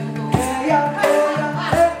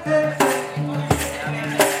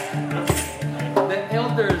The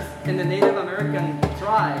elders in the Native American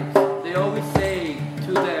tribes, they always say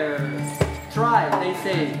to their tribe, they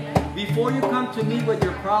say, before you come to me with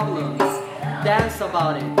your problems, dance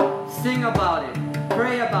about it, sing about it,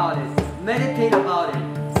 pray about it, meditate about it,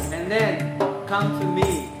 and then come to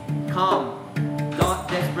me, calm, not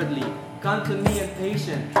desperately. Come to me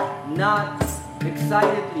impatient, not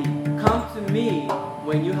excitedly. Come to me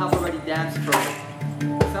when you have already danced from it.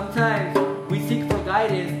 Sometimes we seek for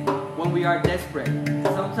guidance when we are desperate.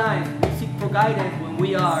 Sometimes we seek for guidance when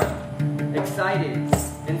we are excited.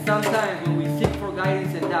 And sometimes when we seek for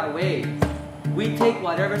guidance in that way, we take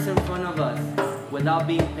whatever's in front of us without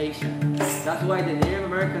being patient. That's why the Native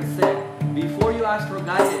Americans said, before you ask for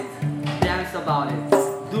guidance, dance about it.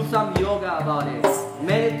 Do some yoga about it.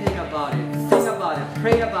 Meditate about it. Sing about it.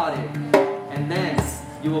 Pray about it. And then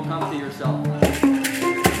you will come to yourself.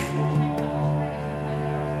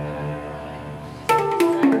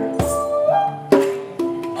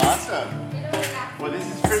 Well, this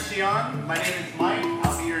is Christian. My name is Mike.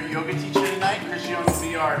 I'll be your yoga teacher tonight. Christian will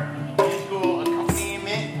be our musical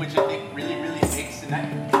accompaniment, which I think really makes the night.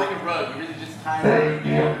 It's like a rug. You really just tie it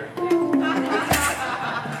together.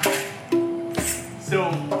 So,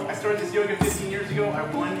 I started this yoga 15 years ago. I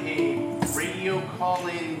won a radio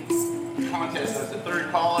call-in contest. I was the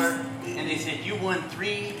third caller. And they said, you won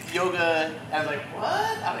 3 yoga. I was like, what?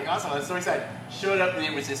 I was like, awesome. I was so excited. Showed up and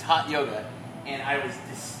it was this hot yoga. And I was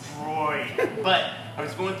destroyed. But I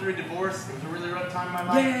was going through a divorce. It was a really rough time in my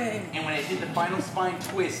life. Yay. And when I did the final spine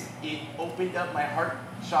twist, it opened up my heart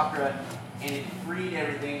chakra and it freed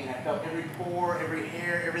everything. And I felt every pore, every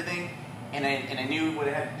hair, everything. And I knew what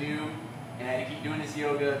I had to do. And I had to keep doing this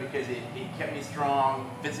yoga because it kept me strong,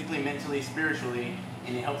 physically, mentally, spiritually,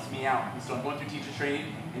 and it helps me out. And so I'm going through teacher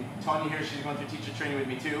training. And Tanya here, she's going through teacher training with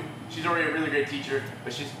me too. She's already a really great teacher,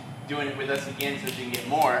 but she's doing it with us again so she can get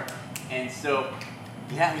more. And so,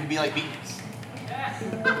 yeah, we can be like Beatles.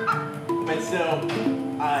 But so,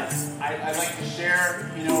 I'd like to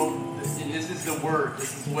share, you know, and this is the word.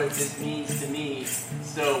 This is what this means to me.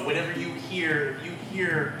 So whatever you hear, if you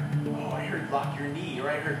hear, oh, I heard lock your knee, or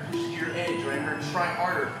I heard push to your edge, or I heard try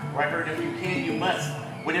harder, or I heard if you can, you must.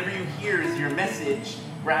 Whatever you hear is your message.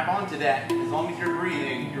 Grab onto that. As long as you're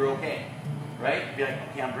breathing, you're okay. Right? Be like,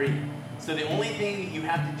 okay, I'm breathing. So the only thing you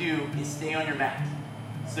have to do is stay on your mat.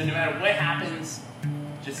 So no matter what happens,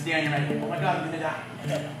 just stay on your mat. Oh my God, I'm gonna die.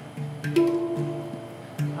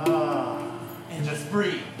 And just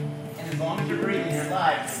breathe. And as long as you're breathing, your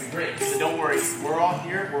life will be great. So don't worry. We're all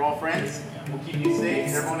here. We're all friends. We'll keep you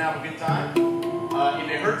safe. Everyone have a good time. If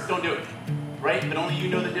it hurts, don't do it. Right? But only you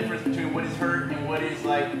know the difference between what is hurt and what is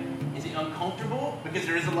like, is it uncomfortable? Because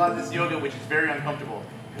there is a lot of this yoga which is very uncomfortable.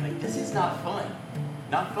 You're like, this is not fun.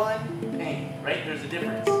 Not fun, pain. Right? There's a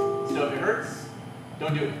difference. So if it hurts,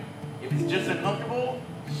 don't do it. If it's just uncomfortable,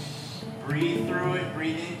 breathe through it,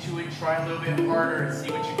 breathe into it, try a little bit harder and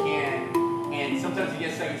see what you can. And sometimes you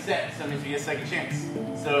get a second set, sometimes you get a second chance.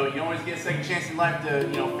 So you don't always get a second chance in life to,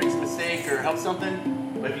 you know, fix a mistake or help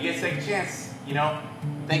something. But if you get a second chance, you know,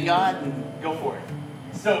 thank God and go for it.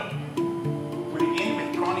 So we begin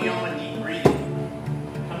with pranayama deep breathing.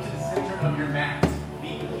 Come to the center of your mat.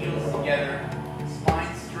 Feet and heels together.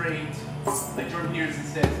 Spine straight. Like Jordan Peterson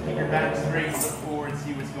says, keep your back straight, look forward,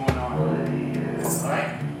 see what's going on.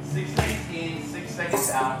 Alright? 6 seconds in, 6 seconds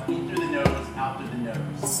out. In through the nose, out through the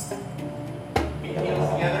nose. Feet and heels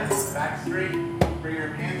together, back straight. Bring your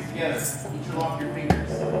hands together. Interlock your fingers.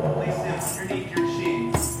 Place them underneath your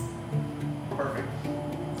chin. Perfect.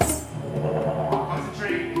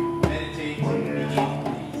 Concentrate, meditate, begin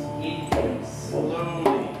please. Inhale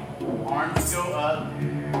slowly. Arms go up.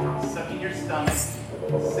 Suck in your stomach.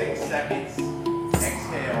 6 seconds.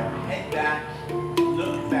 Exhale. Head back.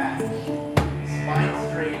 Look back. Spine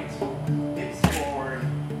straight. Hips forward.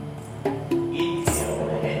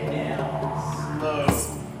 Inhale. Head down. Slow.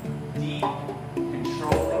 Deep.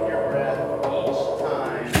 Controlling your breath each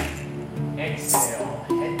time. Exhale.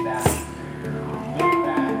 Head back. Look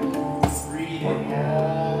back. Breathe it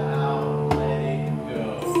all out. Let it go.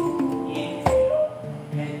 Inhale.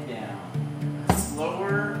 Head down.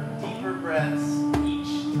 Slower, deeper breaths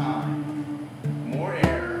each time. More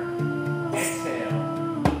air. Exhale.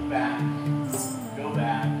 Look back. Go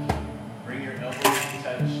back. Bring your elbows to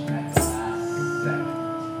touch at the last second.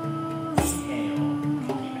 Inhale.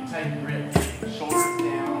 Keep a tight grip. Shoulders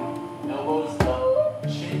down. Elbows up.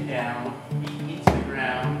 Chin down. Feet into the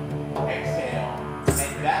ground. Exhale.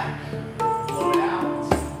 Head back. Blow it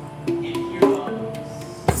out. Into your lungs.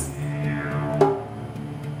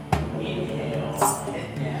 Inhale. Head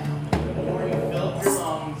down. The more you fill up your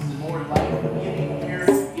lungs, the more light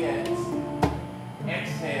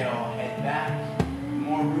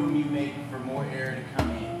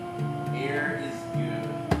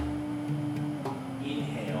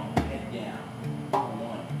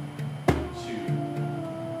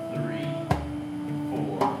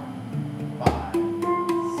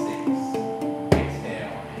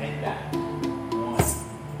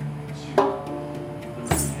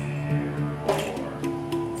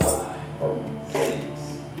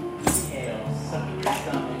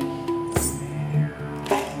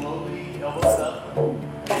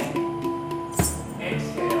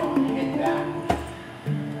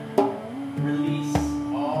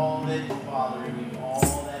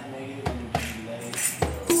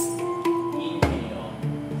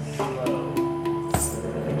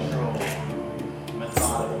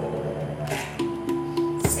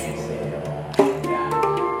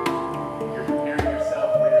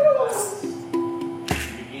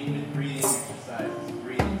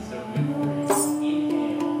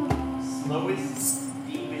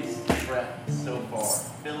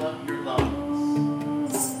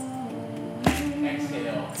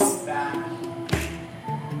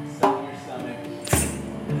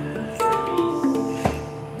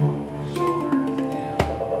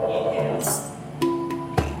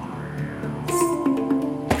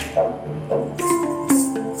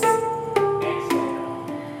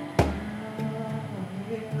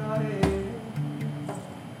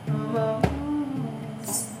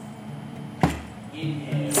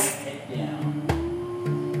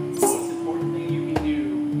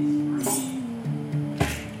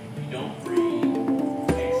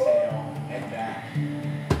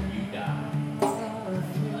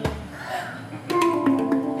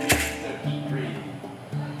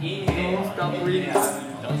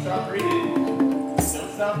stop breathing.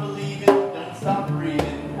 Don't stop believing. Don't stop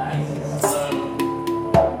breathing. Nice and slow.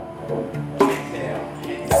 Exhale.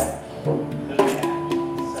 Head back. Look back.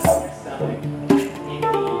 Suck your stomach.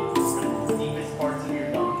 Inhale from the deepest parts of your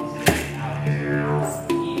lungs. Out.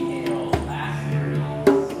 Inhale. Last breathe.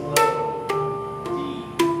 Slow. Deep.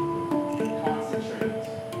 Concentrate.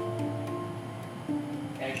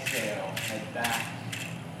 Exhale. Head back.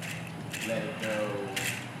 Let it go.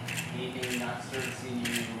 Anything not servicing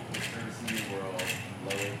you or servicing the world,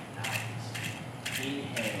 blow it out.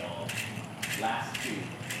 Inhale. Last two.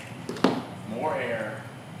 More air.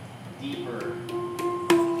 Deeper.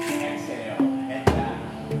 Exhale. Head back.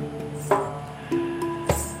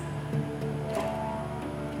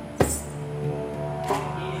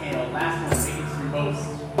 Inhale. Last one. Biggest and most.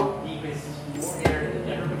 Deepest. More air than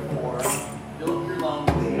ever before. Fill up your lungs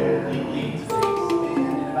completely to expand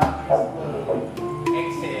and about to explode.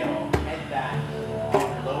 Exhale. Head back.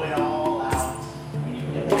 Blow it all out. When you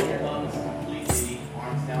empty your lungs completely,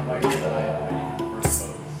 arms down by your side, ready for the first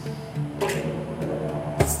pose.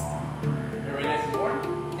 Everybody nice and warm?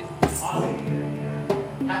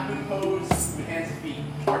 Awesome. Half moon pose with hands and feet.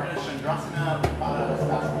 Ardha Chandrasana,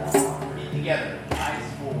 Padahastasana. Feet together, eyes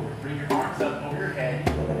forward. Bring your arms up over your head,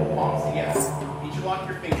 palms together. Interlock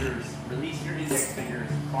your fingers, release your index fingers,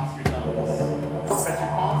 cross your thumbs. Press your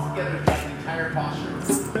palms together throughout the entire posture.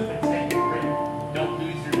 Keep a tight grip. Don't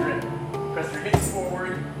lose your grip. Press your hips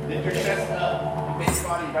forward, lift your chest up, and bend your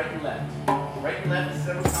body right and left. Right and left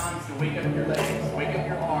several times to wake up your legs, wake up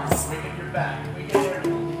your arms, wake up your back, wake up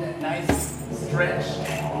everything. Get that nice stretch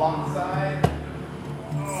along the side.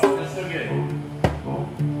 Oh, feels so good.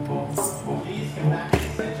 Please come back to the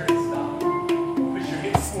center and stop. Push your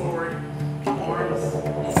hips forward, arms in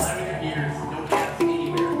line with your ears. No gaps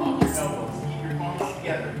anywhere. Lock your elbows. Keep your palms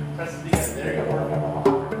together. Press them together. There you go.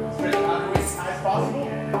 Stretch the outer waist as high as possible.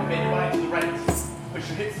 And bend your body to the right. Push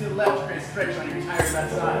your hips to the left. You're going to stretch on your entire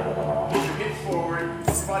left side. Push your hips forward.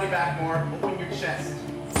 Push your body back more. Open your chest.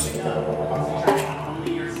 Chin up. Concentrate on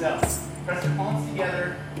only yourself. Press your palms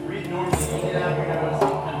together. Breathe normally. In and out of your nose.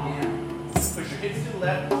 And come down. Push your hips to the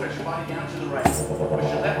left. Stretch your body down to the right. Push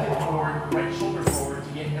your left hip forward. Right shoulder forward to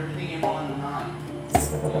get everything in one line.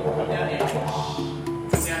 Come down and push.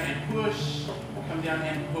 Come down and push. Come down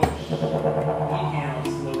and push. Inhale.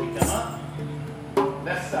 Slowly come up.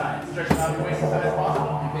 Left side. Stretch the outer waist as high as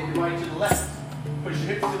possible. And bend your body to the left. Push your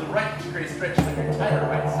hips to the right to create a stretch on your entire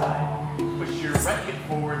right side. Push your right hip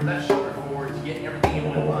forward, left shoulder forward to get everything in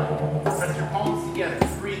one line. Press your palms together.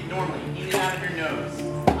 Breathe normally, in and out of your nose.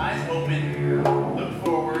 Eyes open. Look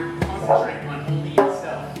forward. Concentrate on only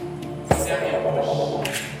yourself. Come down and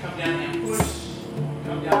push. Come down and push.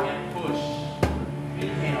 Come down and push.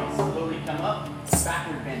 Inhale. Slowly come up.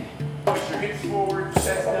 Backward bending. Push your hips forward.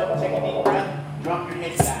 Chest up. Take a deep breath. Drop your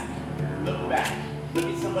head back. Look back. Look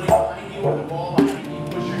at somebody behind you or the wall behind you.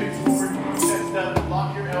 Push your hips forward. Chest up.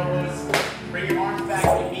 Lock your elbows. Bring your arms back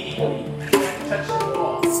immediately. Touch the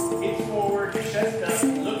wall. Hips forward. Chest up.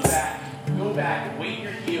 Look back. Go back. Weight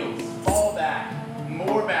your heels. Fall back.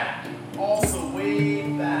 More back. All the way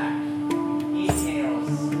back. Inhale.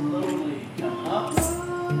 Slowly come up.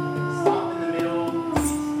 Stop in the middle. Be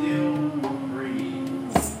still.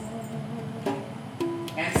 Breathe.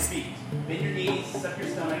 Hands to feet. Bend your knees. Suck your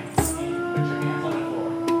stomach. And put your hands on the floor.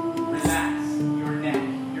 Relax your neck,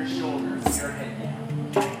 your shoulders, your head down.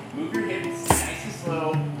 Move your hips nice and slow.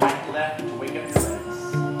 Right and left to wake up your legs.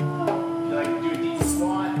 If you like to do a deep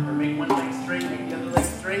squat or make one leg straight, make the other leg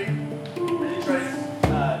straight. Really try to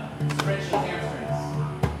stretch those hamstrings.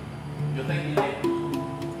 You'll thank me later.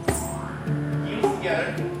 Heels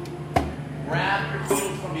together. Grab your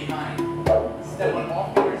heels from behind. Step on all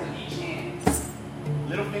fingers of each hand.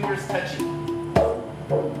 Little fingers touching.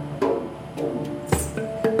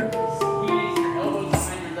 Squeeze your elbows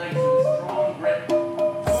behind your legs with a strong grip.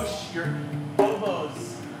 Push your elbows,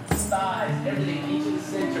 thighs, everything into the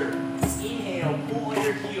center. Inhale, pull on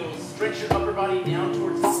your heels. Stretch your upper body down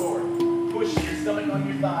towards the floor. Push your stomach on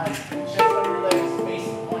your thighs, chest on your legs, face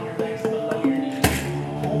on your legs below your knees.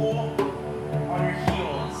 Pull on your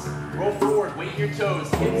heels. Roll forward, weight your toes,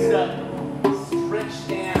 hips up. Stretch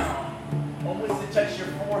down, almost to touch your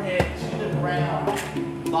forehead to the ground.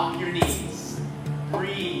 Lock your knees.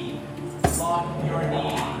 Breathe. Lock your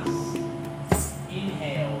knees.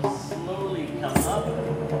 Inhale. Slowly come up.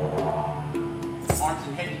 Arms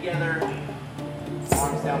and head together.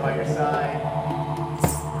 Arms down by your side.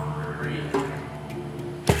 Breathe.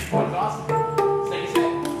 That was awesome. Stay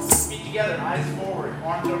set. Feet together. Eyes forward.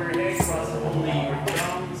 Arms over your head. Cross only your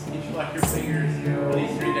thumbs. Interlock your fingers.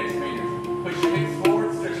 Release your index fingers. Push your hips forward.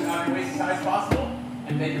 Stretch your outer waist as high as possible.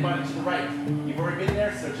 And bend your body to the right. You've already been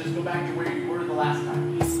there, so just go back to where you were the last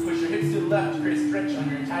time. Push your hips to the left to create a stretch on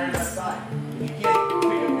your entire left side. If you can't,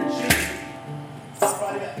 pick up your chin.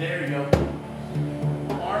 Body back. There you go.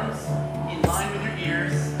 Arms in line with your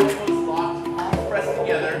ears. Elbows locked. Palms pressed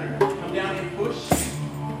together. Come down and push.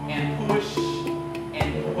 And push.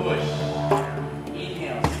 And push.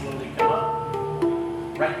 Inhale. Slowly come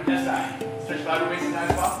up. Right to the side. Stretch body waist as high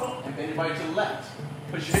as possible. And bend your body to the left.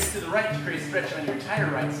 Push your hips to the right to create a stretch on your entire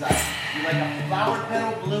right side. You're like a flower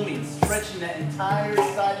petal blooming, stretching that entire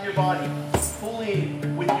side of your body.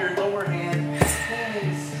 Pulling with your lower hand.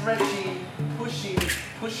 Pulling, stretching, pushing.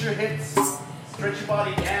 Push your hips. Stretch your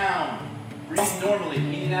body down. Breathe normally,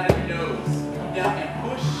 in and out of your nose. Come down and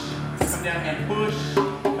push. Come down and push.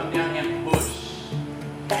 Come down and push.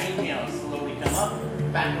 Inhale, slowly come up.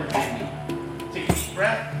 Backward bending. Take a deep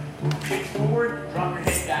breath. Hips forward. Drop your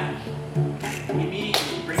head back.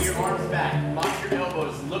 Immediately, bring your arms back. Lock your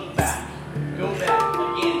elbows. Look back. Go back.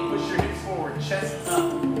 Again, push your hips forward. Chest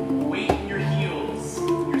up. Weight in your heels.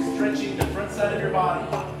 You're stretching the front side of your body.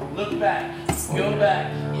 Look back. Go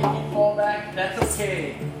back. If you fall back, that's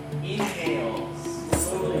okay. Inhale.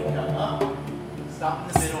 Slowly come up. Stop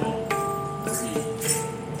in the middle. Breathe.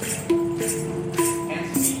 Hands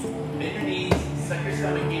and feet. Bend your knees. Suck your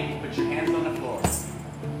stomach in. Put your hands on the floor.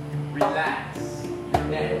 Relax. Your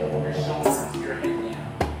neck, your shoulders, your head down.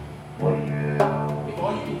 If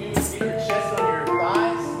all you can do is get your chest on your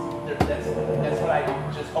thighs, that's what I do.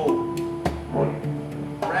 Just hold.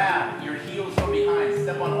 Grab your heels from behind.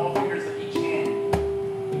 Step on all fingers of each hand.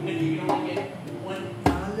 Even if you can only get one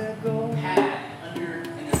pad under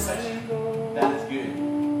and you're touching, that is good.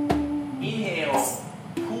 Inhale.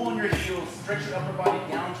 Pull on your heels. Stretch your upper body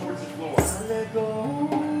down towards the floor.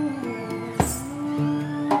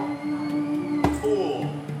 Pull.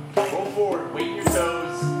 Roll forward. Weight your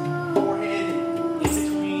toes. Forehead in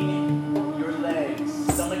between your legs.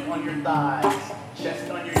 Stomach on your thighs. Chest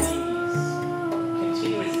on your knees.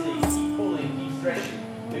 Continuously keep pulling, keep stretching.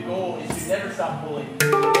 The goal is to never stop pulling, to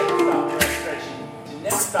never stop stretching, to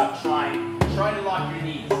never stop trying. Try to lock your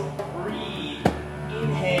knees. Breathe.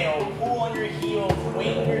 Inhale. Pull on your heels.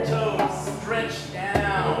 Weight on your toes. Stretch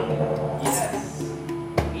down. Yes.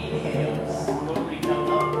 Inhale. Slowly come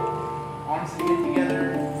up. Arms again together.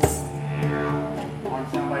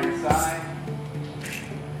 Arms down by your side.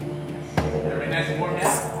 Everybody nice and warm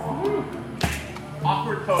now?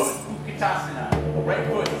 Awkward pose. Utkatasana. Right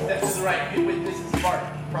foot steps to the right. Hip width distance apart.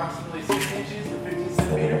 Approximately 6 inches or 15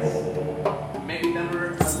 centimeters. Maybe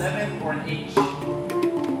number 11 or an H.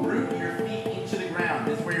 Root your feet into the ground.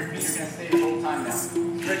 This is where your feet are going to stay the whole time now.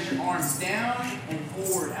 Stretch your arms down and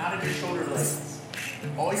forward out of your shoulder blades.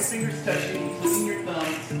 All your fingers touching, including your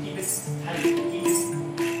thumbs. Keep it tight. Keep it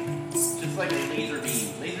just like a laser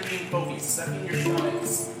beam. Laser beam focus. Suck in your stomach.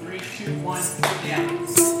 3, 2, 1. Sit down.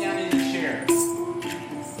 Sit down in the chair.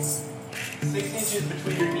 6 inches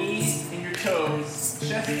between your knees and your toes.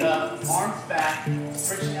 Chest up. Arms back.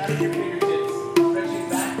 Stretching out of your fingertips. Stretching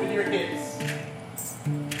back with your hips.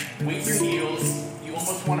 Weight your heels. You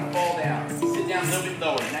almost want to fall down. Sit down a little bit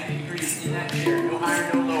lower. 90 degrees in that chair. No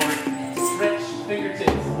higher, no lower. Stretch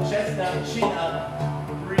fingertips. Chest up. Chin up.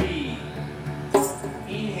 Breathe.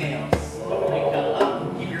 Inhale. Slowly come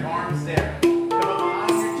up. Keep your arms there. Come up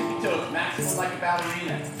behind your tippy toes. Maximum like a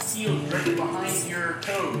ballerina. Heels directly behind your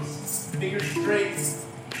toes. Fingers straight.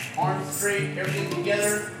 Arms straight. Everything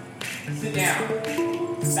together. Sit down.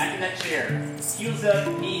 Back in that chair. Heels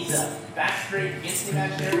up. Knees up. Back straight against the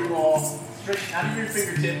imaginary wall. Stretch out of your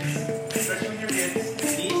fingertips. Stretch with your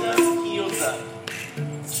hips. Knees up. Heels up.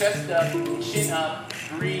 Chest up. Chin up.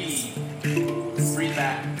 Breathe. Breathe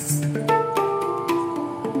back.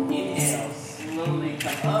 Inhale. Slowly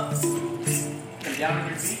come up. Come down on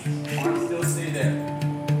your feet. Arms still stay there.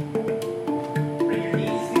 Bring your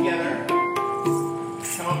knees together.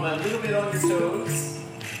 Come up a little bit on your toes.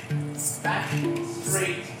 Back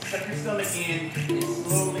straight. Suck your stomach in. And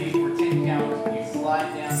slowly, for 10 counts, you slide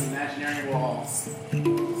down the imaginary wall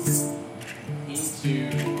into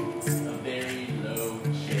a very low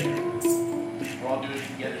chair. We're all doing it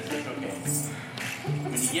together, so it's okay.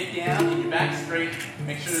 When you get down and your back straight,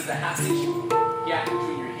 make sure there's a half-inch gap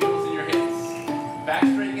between your heels and your hips. Back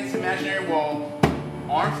straight against the imaginary wall.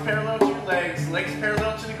 Arms parallel to your legs, legs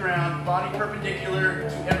parallel to the ground, body perpendicular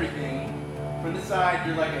to everything. From the side,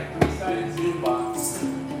 you're like a 3-sided Zoom box.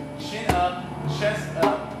 Chin up, chest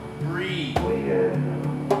up, breathe.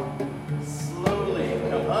 Slowly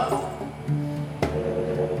come up.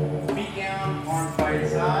 Feet down, arms by your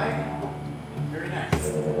side. Very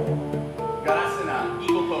nice. Gadasana,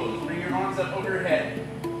 eagle pose. Bring your arms up over your head.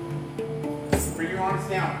 Bring your arms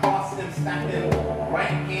down, cross them, stack them. Right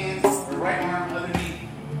hand or right arm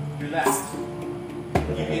left.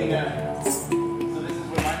 You can, so this is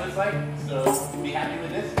what mine looks like. So be happy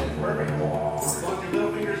with this. It's perfect. As long as your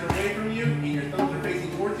little fingers are away from you and your thumbs are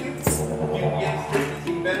facing towards you, you can get straight. It's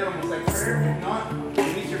even better, almost like prayer. If not,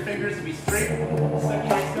 release your fingers to be straight. Suck in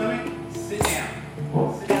your stomach. Sit down.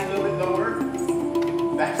 Sit down a little bit lower.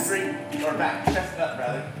 Back straight, or back, chest up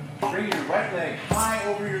rather. Bring your right leg high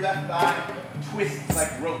over your left thigh. Twist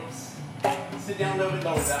like ropes. Sit down a little bit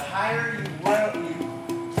lower. The higher you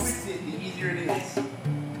twist it, the easier it is.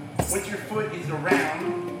 Once your foot is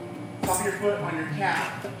around, top of your foot on your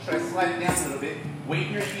calf, try to slide it down a little bit. Weight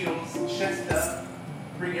in your heels, chest up.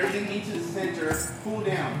 Bring everything into the center. Pull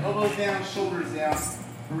down, elbows down, shoulders down.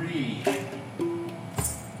 Breathe.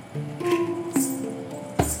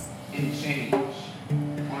 And change.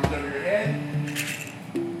 Arms over your head.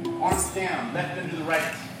 Arms down, left under the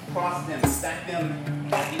right. Cross them, stack them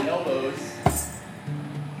at the elbows.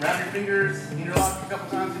 Grab your fingers, interlock a couple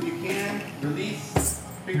times if you can. Release,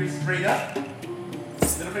 fingers straight up.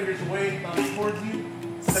 Little fingers away, thumbs towards you.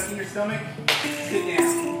 Suck in your stomach, sit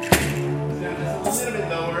down. Sit down just a little bit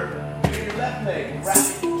lower. Bring your left leg,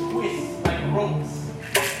 rapid twist like ropes.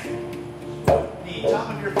 The top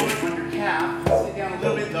of your foot on your calf, sit down a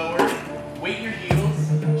little bit lower. Weight your heels,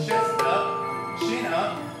 chest up, chin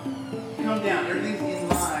up. Come down, everything's in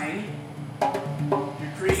line.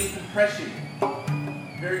 You're creating compression.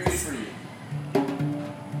 Very good for you.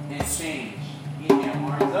 And change. Inhale,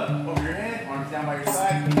 arms up over your head, arms down by your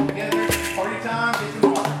side, feet together. Party time, get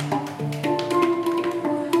some water.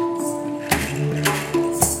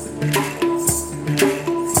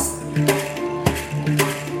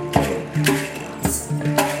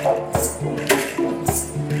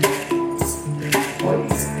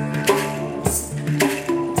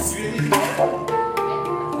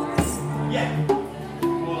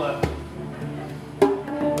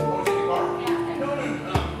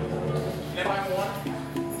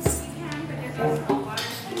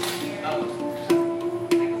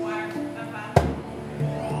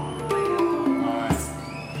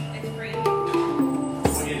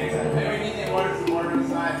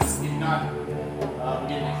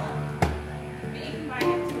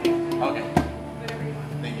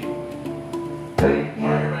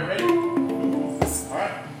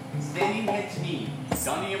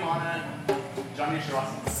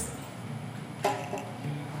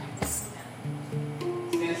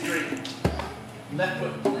 Stand straight. Left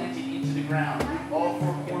foot planted into the ground. All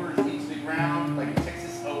four corners into the ground like a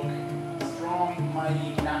Texas oak. Strong,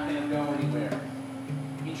 mighty, not going to go anywhere.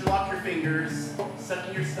 Interlock your fingers. Suck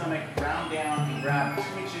in your stomach. Round down and grab 2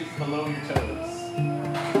 inches below your toes.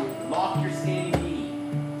 Lock your standing knee.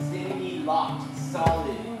 Standing knee locked.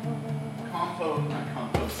 Solid.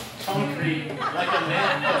 Concrete like a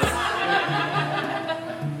lamppost.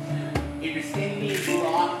 If your standing knee is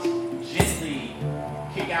locked, gently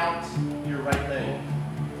kick out your right leg.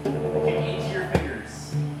 Kick into your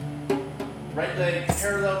fingers. Right leg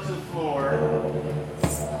parallel to the floor.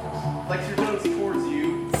 Flex your toes towards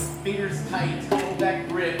you. Fingers tight. Hold that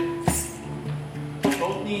grip.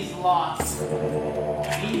 Both knees locked.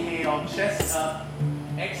 Inhale, chest up.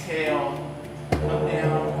 Exhale. Come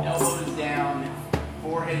down, elbows down,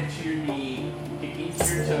 forehead to your knee, kick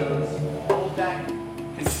into your toes, hold that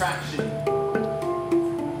contraction,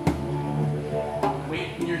 weight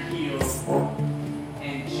in your heels,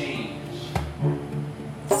 and change.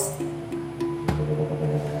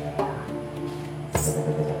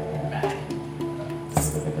 Back.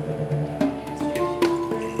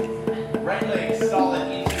 Right leg solid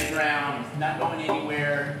into the ground, not going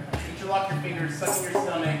anywhere. Interlock your fingers, suck in your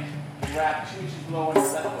stomach. Grab 2 inches below on your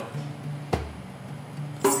left foot.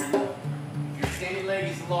 If your standing leg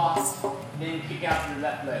is locked, then kick out your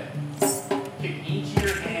left leg. Kick into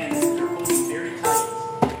your hands. You're holding very tight.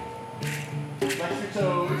 Flex your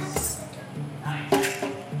toes. Nice.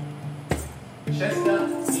 Chest up.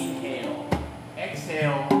 Inhale.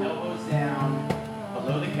 Exhale. Elbows down.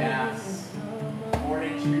 Below the calves.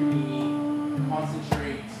 Forehead to your knee.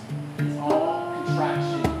 Concentrate. It's all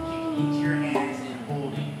contraction. Kick into your hands and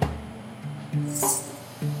holding.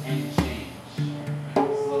 And change.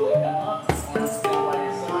 Slowly come up, arms down by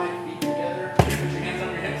your side, feet together. Put your hands on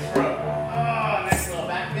your hips, throw. Ah, nice little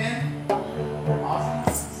back bend.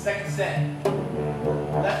 Awesome. Second set.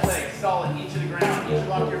 Left leg solid into the ground.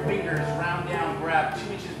 Interlock your fingers, round down, grab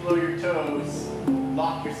 2 inches below your toes.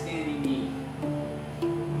 Lock your standing knee.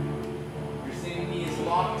 Your standing knee is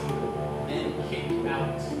locked, then kick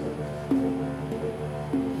out.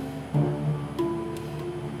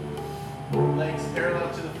 Legs parallel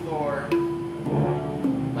to the floor,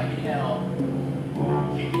 like an L.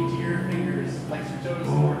 Kick into your fingers, flex your toes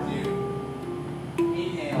towards you.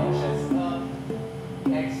 Inhale,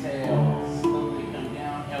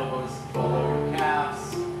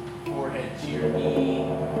 into your knee,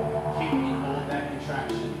 kick and hold that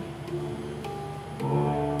contraction,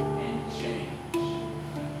 and change.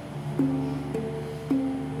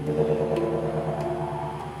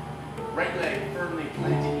 Right leg firmly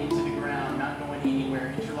planted into the ground, not going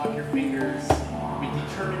anywhere. Interlock your fingers with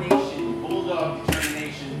determination, bulldog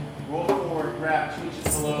determination. Roll forward, grab 2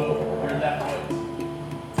 inches below your left foot.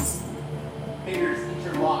 Fingers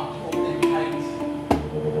interlocked, hold them tight.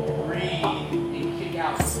 Breathe and kick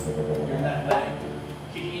out your left leg.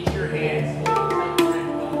 Kick into your hands, hold the tight grip,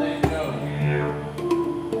 don't let it go.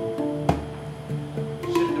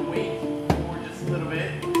 Shift the weight forward just a little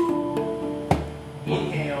bit.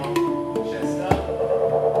 Inhale, chest up.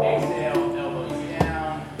 Exhale, elbows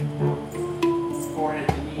down. Forehead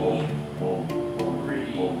to knee.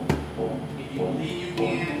 Breathe. If you believe you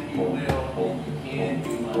can, you will. If you can,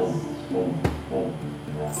 you must.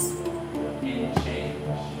 And change.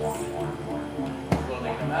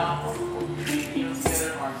 Slowly come out. Feet heels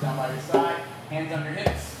together, arms down by your side, hands on your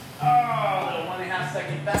hips. Oh, little 1.5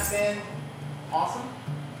 second back bend. Awesome.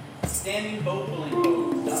 Standing bow pulling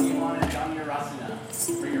pose. Dhammayana.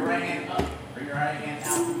 Bring your right hand up. Bring your right hand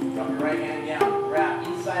out. Drop your right hand down. Grab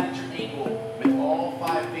inside at your ankle with all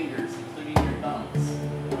 5 fingers, including your thumbs.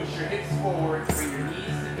 Push your hips forward. Bring your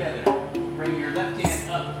knees together. Bring your left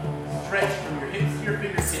hand up. Stretch from your hips to your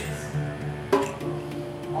fingertips.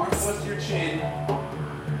 Arms close to your chin.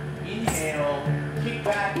 Inhale. Kick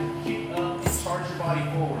back. Kick up and charge your body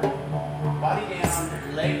forward. Body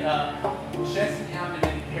down. Leg up. Chest and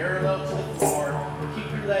abdomen parallel to the floor. Keep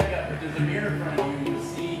your leg up. If there's a mirror in front of you, you'll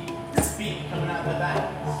see your feet coming out the back.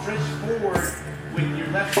 Stretch forward with your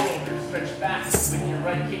left shoulder. Stretch back with your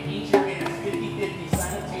right. Kick each your hands. 50-50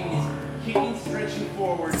 simultaneous. Kicking, stretching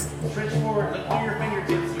forward. Stretch forward. Look through your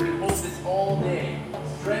fingertips. You can hold this all day.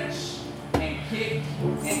 Stretch and kick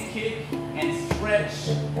and stretch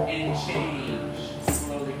and change.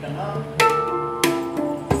 Slowly come up.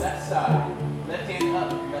 Left side. Left hand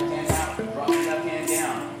up. Left hand out. Drop your left hand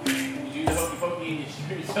down. You do the hokey pokey and you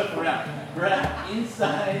screw yourself around. Grab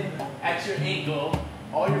inside at your ankle.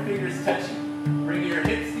 All your fingers touching. Bring your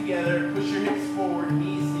hips together. Push your hips forward.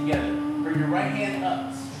 Knees together. Bring your right hand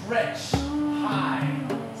up. Stretch high.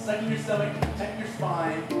 Suck in your stomach to protect your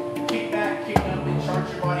spine. Kick back, kick up, and charge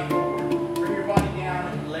your body forward. Bring your body down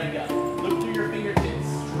and leg up. Look through your fingertips.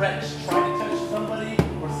 Stretch. Try to touch somebody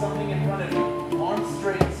or something in front of you. Arms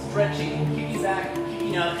straight, stretching, kicking back,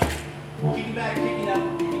 kicking up. Kicking back, kicking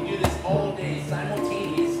up. You can do this all day.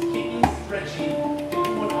 Simultaneous. Kicking, stretching.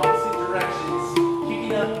 Kicking in opposite directions.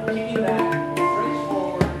 Kicking up, kicking back. Stretch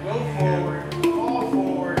forward, go forward, fall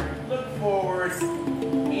forward, look forward.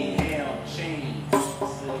 Inhale, change.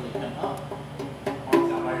 Slowly come up.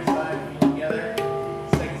 Arms out by your side, feet together.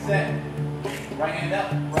 Second set. Right hand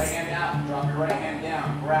up, right hand out. Drop your right hand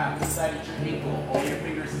down. Grab inside at your ankle. All your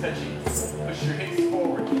fingers touching. Push your hips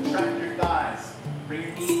forward. Contract your thighs. Bring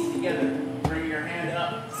your knees together. Bring your hand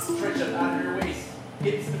up. Stretch up out of your waist.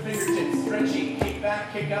 Hips to fingertips. Stretching. Kick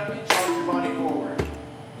back, kick up, and charge your body forward.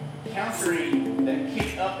 Countering that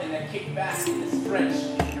kick up and that kick back in the stretch.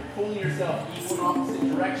 You're pulling yourself equal and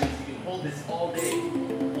opposite directions. You can hold this all day.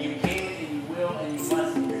 You can and you will and you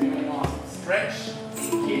must. You're doing awesome. Stretch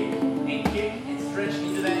and stretch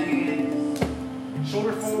into that hand.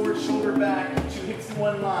 Shoulder forward, shoulder back. 2 hips in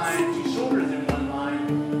one line. 2 shoulders in one line.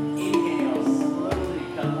 Inhale, slowly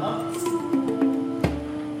come up.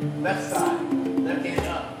 Left side. Left hand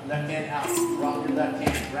up. Left hand out. Drop your left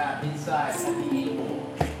hand. Grab inside at the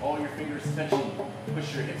ankle. All your fingers touching. Push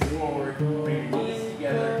your hips forward. Bring your knees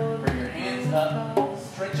together. Bring your hands up.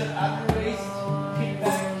 Stretch up out your waist. Kick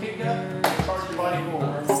back, kick up. Charge your body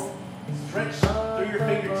forward. Stretch through your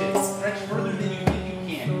fingertips. Stretch further than you think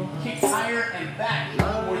you can. Kick higher and back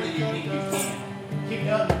more than you think you can. Kick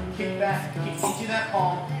up, kick back, kick into that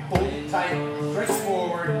palm. Hold it tight. Stretch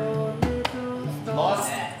forward. Lock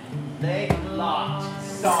that. Leg locked.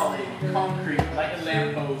 Solid. Concrete. Like a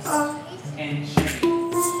lamppost. And change.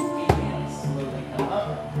 Inhale. Slowly come up.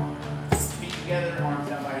 Feet together. Arms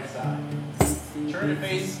down by your side. Turn your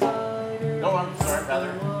face. Go on. Sorry,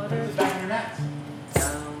 brother. Put the back of your mat.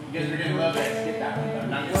 You guys are going to love it. Skip that one. I'm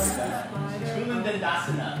not going to do that. Tulan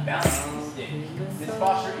Dandasana, balancing stick. This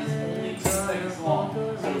posture is only 10 seconds long.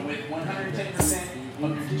 So with 110% of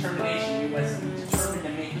your determination, you must be determined to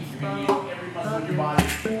make it. You're going to use every muscle in your body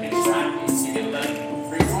and try and get it done.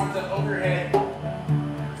 Bring your arms up overhead.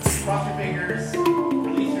 Cross your fingers.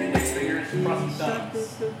 Release your index fingers. Cross your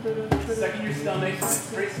thumbs. Suck in your stomach.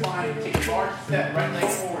 Straight spine. Take a large step. Right leg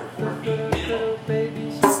forward. 4 feet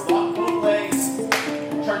minimum. Lock both legs.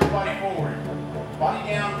 Charge your body forward. Body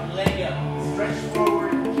down, leg up. Stretch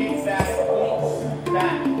forward, kick back, points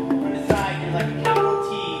back. From the side,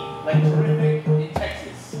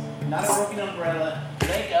 not a broken umbrella.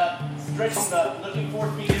 Leg up, stretching up, looking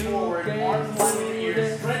 4 feet forward, arms in line with your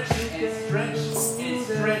ears. Stretch and stretch and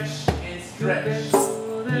stretch and stretch.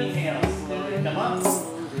 Inhale, slowly come up.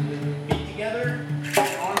 Feet together,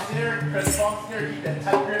 arms there, press palms there, keep that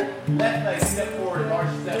tight grip. Left leg, step forward,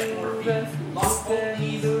 large step, 4 feet. Lock both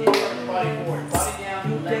knees and arch your body forward. Body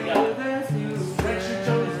down, leg up. Stretch your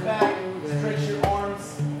toes back, stretch your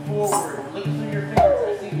arms forward. Look through your fingers.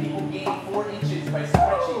 I've seen people gain 4 inches by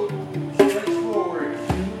stretching. Stretch forward.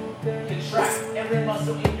 Contract every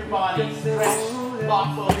muscle in your body. Stretch.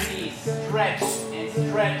 Lock both knees. Stretch and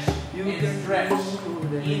stretch and stretch.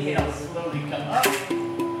 Inhale, slowly come up.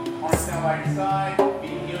 Arms down by your side.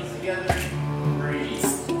 Feet and heels together. Breathe.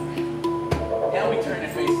 Now we turn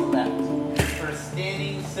and face the left. For a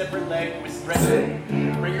standing separate leg with stretching.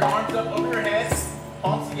 Bring your arms up over your head.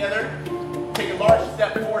 Palms together. Take a large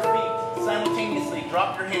step, 4 feet. Simultaneously,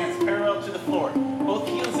 drop your hands parallel to the floor. Both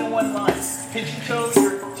heels in one line. Pinch your toes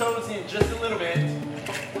in just a little bit.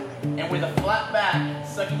 And with a flat back,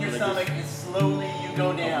 sucking your stomach, and slowly you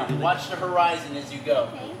go down. Watch the horizon as you go.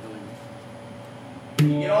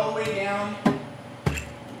 You get all the way down.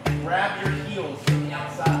 Grab your heels from the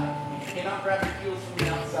outside. If you cannot grab your heels from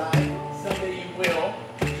the outside, someday you will.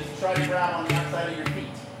 Just try to grab on the outside of your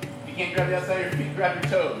feet. If you can't grab the outside of your feet, grab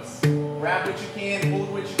your toes. Grab what you can, hold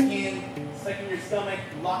what you can, suck in your stomach,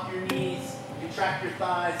 lock your knees, contract your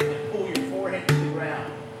thighs, and pull your forehead to the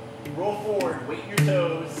ground. Roll forward, weight your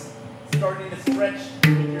toes, starting to stretch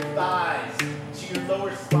with your thighs to your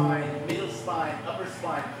lower spine, middle spine, upper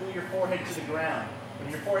spine. Pull your forehead to the ground.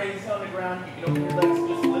 When your forehead is on the ground, you can open your legs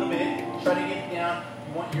just a little bit. Try to get it down.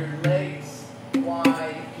 You want your legs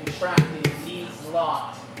wide, contracted, knees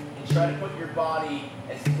locked. And try to put your body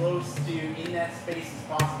as close to in that space as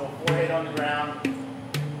possible. Forehead on the ground.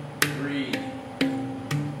 Breathe.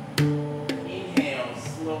 Inhale,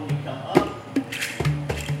 slowly come up.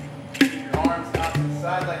 Keep your arms out to the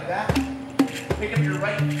side like that. Pick up your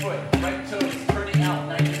right foot, right toes, turning out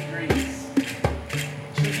 90 degrees.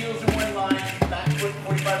 2 heels in one line, back foot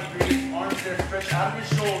 45 degrees. Arms there, stretch out of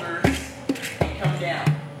your shoulders and come down.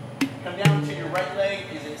 Come down to your right leg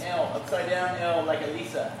is an L, upside down L like a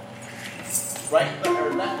Lisa. Right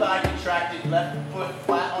or left thigh contracted, left foot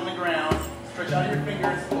flat on the ground. Stretch out your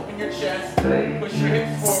fingers, open your chest, push your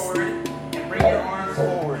hips forward, and bring your arms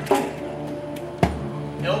forward.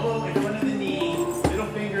 Elbow in front of the knee, little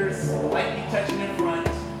fingers lightly touching in front.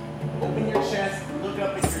 Open your chest, look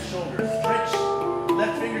up at your shoulders. Stretch,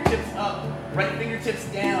 left fingertips up, right fingertips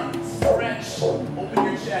down. Stretch, open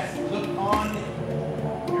your chest, look on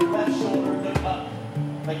your left shoulder, look up.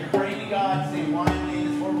 Like you're praying to God, saying, why am I in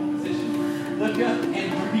this horrible position? Look up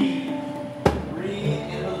and breathe. Breathe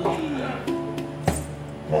and believe.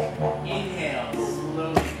 Inhale,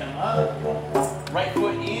 slowly come up. Right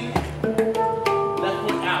foot in, left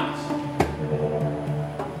foot out.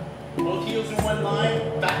 Both heels in one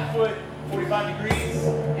line, back foot 45 degrees,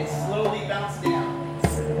 and slowly bounce down.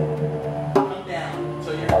 Come down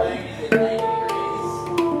until your leg is at 90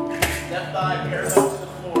 degrees. Left thigh parallel to the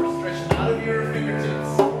floor. Stretch out of your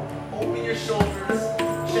fingertips. Open your shoulders,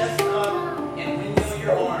 chest up, and windmill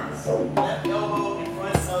your arms. Left elbow in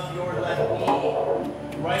front of your left knee.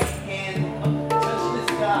 Right hand up, touching the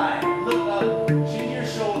sky. Look up, chin to your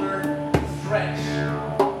shoulder, stretch.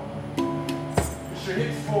 Push your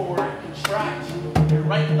hips forward, contract your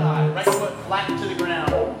right thigh, right foot flat to the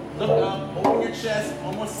ground. Look up, open your chest,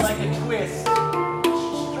 almost like a twist.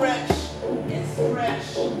 Stretch and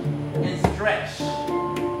stretch and stretch.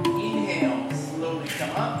 Inhale, slowly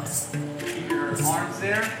come up. Keep your arms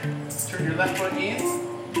there. Turn your left foot in.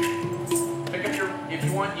 Pick up your, if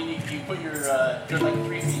you want, you put your, they're like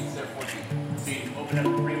 3 feet instead of 4 feet. So you can open up,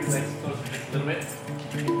 bring your legs closer just a little bit.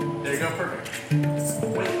 There you go, perfect.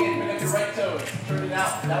 Once again, pick up your right toes, turn it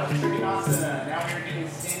out. That was Trikonasana. Now we're doing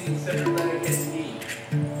standing separate leg, head to knee.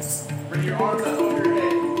 Bring your arms up over your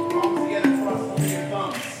head, palms together, cross over your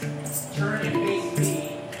thumbs. Turn and face knee.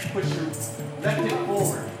 Push your left hip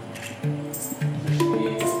forward. Push your knee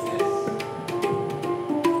against this.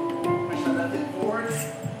 Push your left hip forward.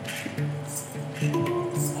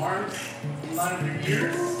 Arms in line with your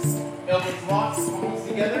ears. Elbows locked, palms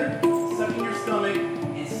together. Sucking your stomach,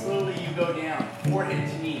 and slowly you go down. Forehead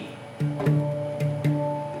to knee.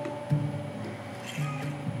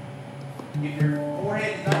 If your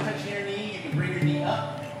forehead is not touching your knee, you can bring your knee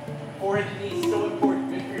up. Forehead to knee is so important.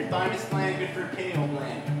 Good for your thymus gland, good for your pineal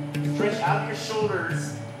gland. Stretch out your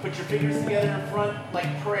shoulders. Put your fingers together in front like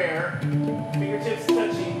prayer. Fingertips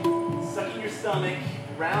touching. Sucking your stomach.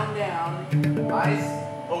 Round down. Eyes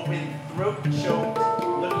open. Throat choked.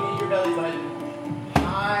 Looking at your belly button.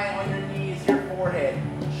 High on your knees, your forehead.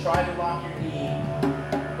 Try to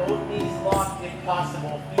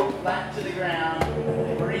flat to the ground.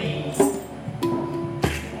 Breathe.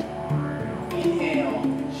 Inhale,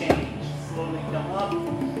 change. Slowly come up.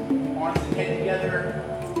 Arms and head together.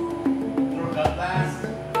 Throat up last.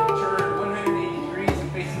 Turn 180 degrees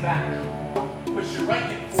and face it back. Push your right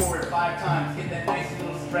hip forward 5 times. Get that nice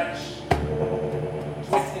little stretch.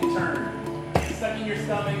 Twist and turn. Suck in your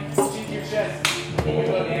stomach, chin to your chest, and you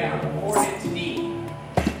go down. Forehead to knee.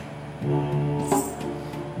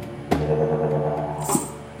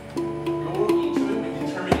 Go into it with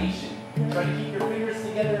determination. Try to keep your fingers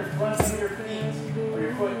together in front of your feet or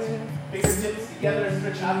your foot. Fingertips together,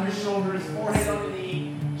 stretch out your shoulders, forehead on the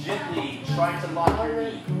knee. Gently try to lock your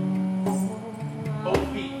knee. Both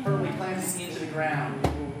feet firmly planted into the ground.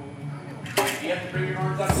 If you have to bring your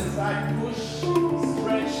arms out to the side, push,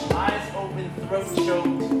 stretch, eyes open, throat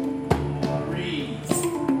choked. Breathe.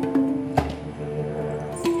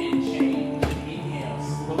 And change. Inhale,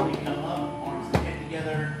 slowly come up, arms and head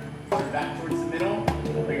together. Turn back towards the middle.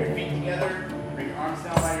 Bring your feet together. Bring your arms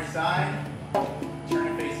down by your side. Turn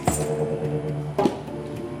and face the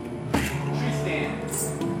tree stand.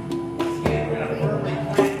 Once again, we're going to firmly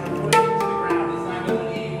plant our foot into the ground. It's not going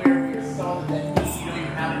anywhere. We are solid. That knee, you don't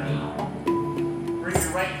even have a knee. Bring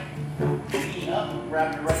your right knee up.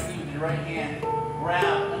 Grab your right knee with your right hand.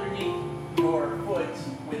 Grab underneath your foot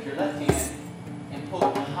with your left hand and pull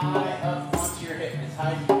it high up onto your hip, as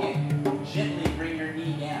high as you can. Gently bring your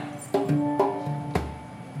knee down.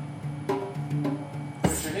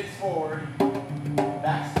 Push your hips forward.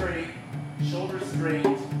 Back straight, shoulders straight,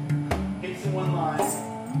 hips in one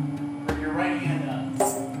line. Bring your right hand up.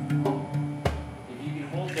 If you can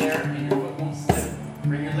hold there and your foot won't slip,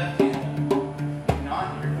 bring your left hand up. If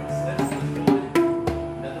not, if your foot slips, just hold it.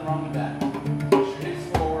 Nothing wrong with that. Push your hips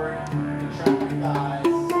forward, contract your thighs. Be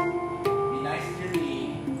nice with your knee.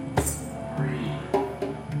 Breathe.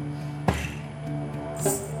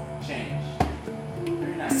 Change.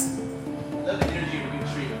 Very nice. I love the energy of a good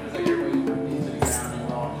tree. It feels like everybody's working into the ground and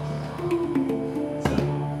we're all so.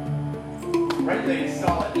 Right leg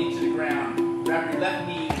solid into the ground. Grab your left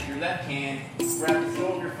knee with your left hand. Grab the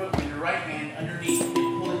sole of your foot with your right hand underneath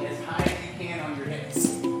and pull it as high as you can on your hips.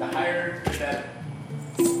 The higher, the better.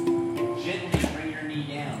 Gently bring your knee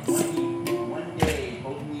down. One day,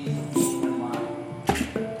 both knees will be in one line.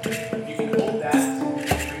 If you can hold that,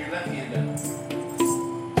 bring your left hand up.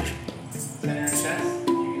 Center and chest. If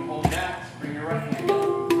you can hold that, bring your right hand up.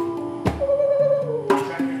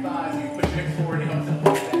 Contract your thighs. You push your hips forward. It helps to hold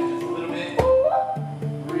that just a little bit.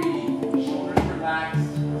 Breathe. Shoulders relaxed.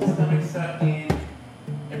 Stomach sucked in.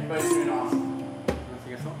 Everybody's doing awesome.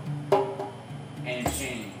 And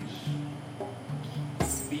change.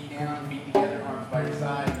 Feet down, feet together, arms by your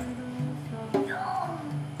side.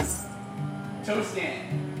 Toe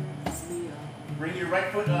stand. Bring your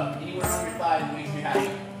right foot up anywhere on your thigh that makes you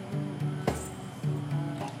happy.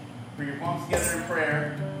 Bring your palms together in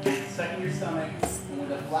prayer. Suck in your stomach. And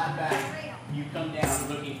with a flat back, you come down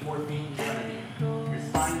looking 4 feet in front of you. Your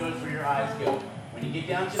spine goes where your eyes go. When you get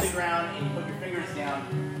down to the ground and you put your fingers down,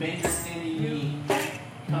 bend your standing knee,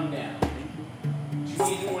 come down. 2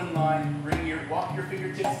 knees in one line. Walk your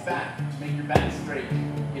fingertips back to make your back straight.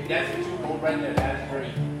 If that's what you hold right there, that is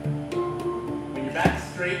great. When your back's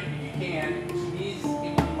straight, if you can, 2 knees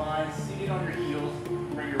in one line, seated on your heels.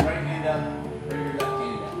 Bring your right hand up, bring your left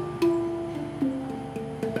hand down.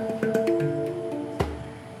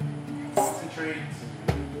 Concentrate.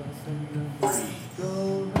 Breathe.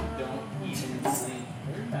 Don't even blink.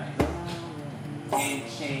 Very nice. And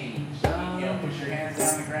change. Inhale, push your hands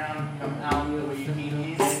down the ground. Come out the way you came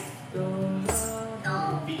in.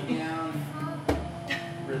 Feet down.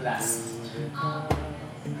 Relax. Bring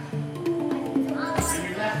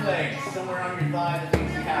your left leg somewhere on your thigh that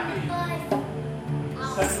makes you happy.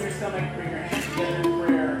 Suck in your stomach. Bring your hands together in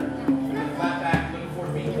prayer. With a flat back, look 4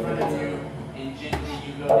 feet in front of you, and gently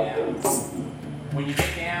you go down. When you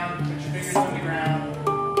get down, put your fingers on the ground.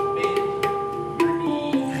 Bend your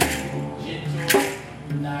knee. Gentle.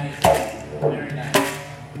 Nice. Very nice.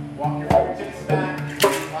 Walk your fingertips back. In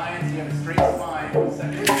lions, you have a straight spine. Suck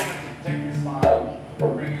in your stomach to protect your spine.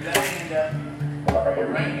 Bring your left hand up. Bring your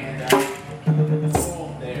right hand up.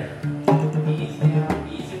 Hold there. Knees down.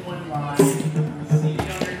 Knees in one line. Seated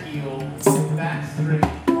on your heel. Back straight.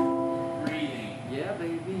 Breathing. Yeah,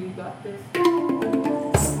 baby, you got this.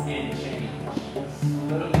 And change.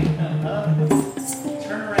 Slowly come up.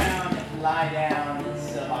 Turn around and lie down in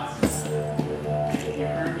Savasana. You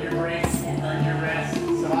earned your break. You earned your rest.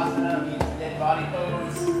 Savasana means dead body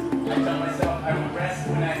pose. I tell myself I will rest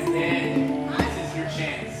when I'm dead. This is your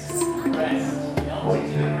chance. Rest. Don't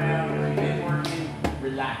take to the ground. You've been working.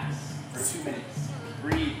 Relax for 2 minutes.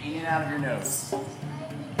 Breathe in and out of your nose.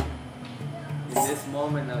 In this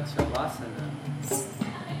moment of Shavasana,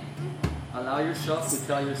 allow yourself to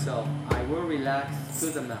tell yourself, I will relax to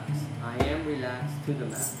the max. I am relaxed to the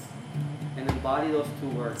max. And embody those two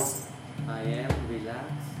words. I am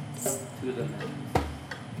relaxed to the max.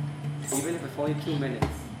 Even if it's only 2 minutes,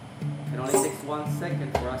 it only takes 1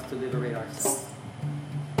 second for us to liberate ourselves.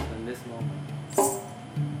 So in this moment,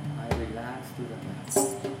 I relax to the max.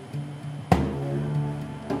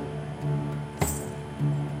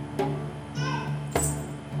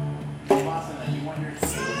 Shavasana, you want your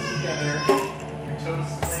heels together, your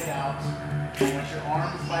toes laid out. You want your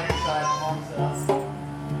arms by your side, palms up.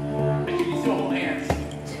 Make sure you still hold hands.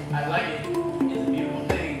 I like it. It's a beautiful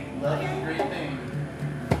thing. Love is a great thing.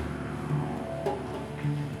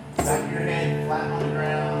 Back of your head flat on the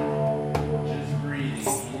ground. Just breathing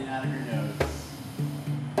in and out of your nose.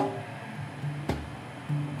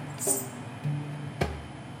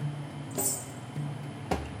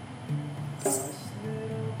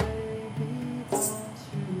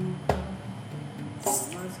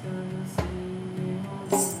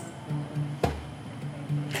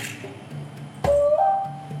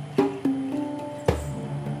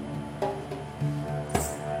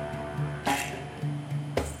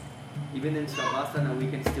 Even in Shavasana, we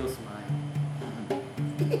can still smile.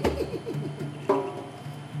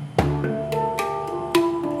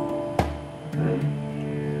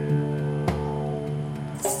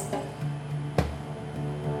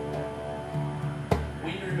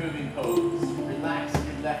 Wind removing pose. Relax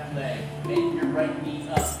your left leg. Bend your right knee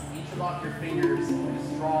up. Interlock your fingers in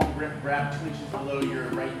a strong grip. Grab 2 inches below your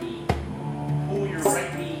right knee. Pull your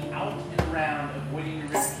right knee out and around, avoiding your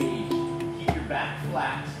rib cage. Keep your back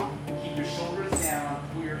flat. Keep your shoulders down.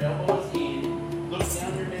 Pull your elbows in. Look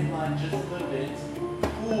down your midline just a little bit.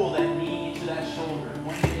 Pull that knee into that shoulder.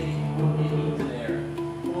 One day you will get into there.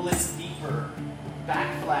 Pull it deeper.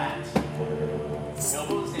 Back flat.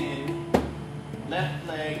 Elbows in. Left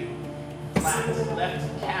leg flat.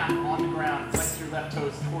 Left calf on the ground. Flex your left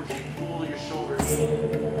toes towards you. Pull your shoulder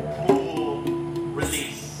in. Pull.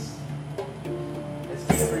 Release. Let's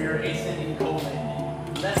do it for your ascending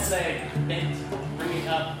colon. Left leg bent. Bring it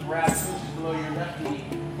up. Grab 2 inches below your left knee.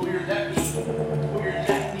 Pull your left knee. Pull your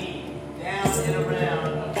left knee down and around,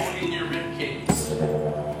 avoiding your rib cage.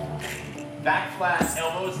 Back flat.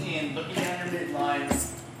 Elbows in. Looking down your midline.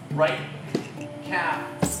 Right calf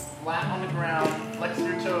flat on the ground, flex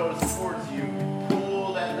your toes towards you,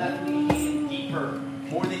 pull that left knee in deeper,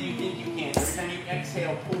 more than you think you can. Every time you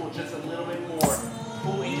exhale, pull just a little bit more.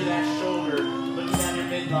 Pull into that shoulder, looking down your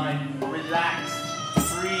midline, relaxed,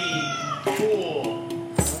 breathe, pull,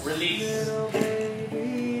 release.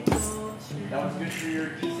 That was good for your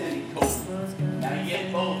descending colon. Now you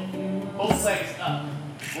get both legs up.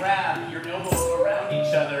 Grab your elbows around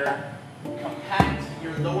each other, compact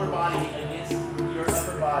your lower body against your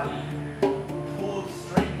upper body. Pull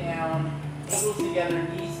straight down, ankles together,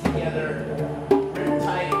 knees together, grip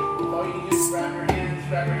tight. All you can do is grab your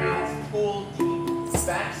hands, pull deep,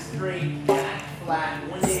 back straight, back flat.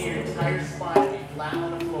 One day your entire spine will be flat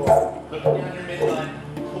on the floor. Look down your midline,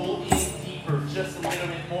 pull in deeper, just a little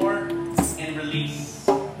bit more, and release.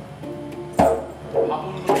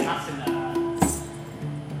 Pavanukasana,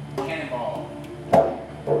 cannonball.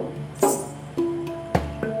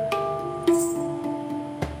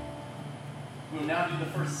 Now do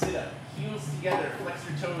the first sit-up. Heels together, flex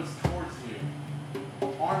your toes towards you.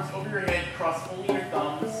 Arms over your head, cross only your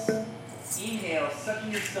thumbs. Inhale, suck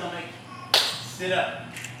in your stomach. Sit up.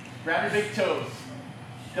 Grab your big toes.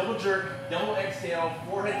 Double jerk, double exhale,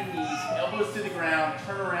 forehead and knees, elbows to the ground,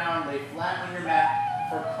 turn around, lay flat on your mat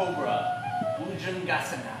for Cobra.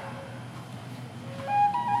 Bhujangasana.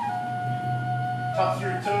 Tops of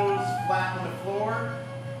your toes flat on the floor.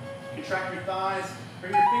 Contract your thighs.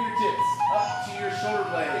 Bring your fingertips up to your shoulder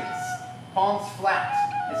blades. Palms flat,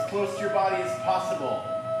 as close to your body as possible.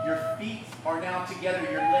 Your feet are now together,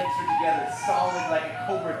 your legs are together, solid like a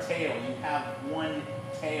cobra tail. You have one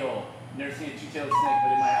tail. I've never seen a two-tailed snake, but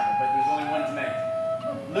it might happen, but there's only one to make.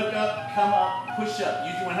 Look up, come up, push up.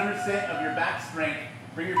 Using 100% of your back strength,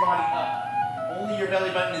 bring your body up. Only your belly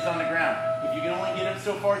button is on the ground. If you can only get up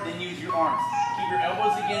so far, then use your arms. Keep your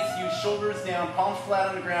elbows against you, shoulders down, palms flat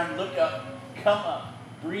on the ground. Look up, come up.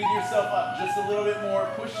 Breathe yourself up just a little bit more.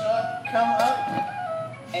 Push up, come up,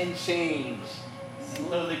 and change.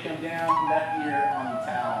 Slowly come down, left ear on the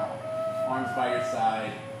towel. Arms by your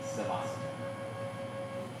side, Savasana.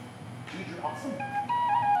 Dude, you're awesome.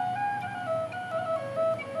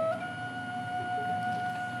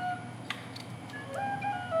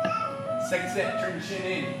 Second set, turn your chin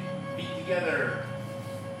in. Feet together.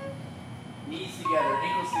 Knees together,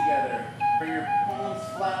 ankles together. Bring your palms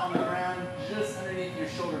flat on the ground, just underneath your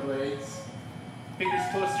shoulder blades. Fingers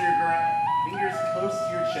close to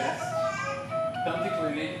your chest. Thumbs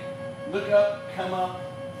included. Look up, come up.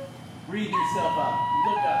 Breathe yourself up.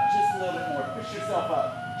 Look up just a little bit more. Push yourself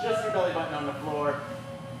up. Just your belly button on the floor.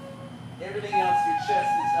 Everything else, your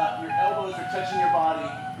chest is up. Your elbows are touching your body.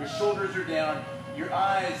 Your shoulders are down. Your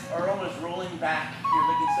eyes are almost rolling back. You're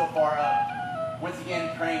looking so far up. Once again,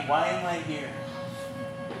 praying, why am I here?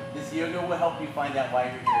 This yoga will help you find out why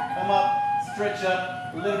you're here. Come up, stretch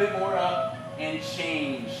up, a little bit more up, and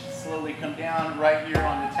change. Slowly come down right here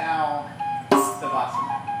on the towel.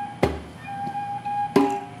 Savasana.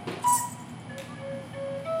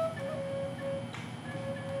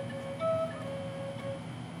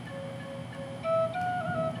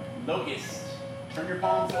 Locust. Turn your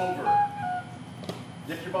palms over.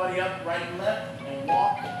 Lift your body up right and left and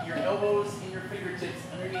walk your elbows and your fingertips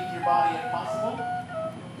underneath your body if possible.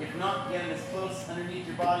 If not, get them as close underneath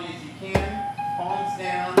your body as you can. Palms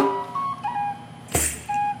down.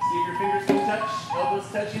 See if your fingers can touch.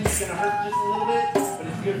 Elbows touching. It's going to hurt just a little bit, but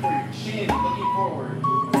it's good for your chin. Looking forward.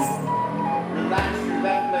 Relax your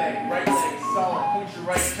left leg. Right leg solid. Point your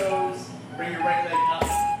right toes. Bring your right leg up.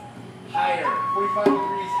 Higher. 45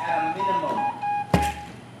 degrees at a minimum.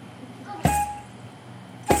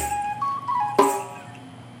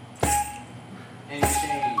 And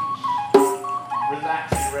change.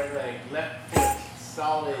 Relax your right leg. Left foot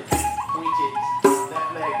solid. Point it.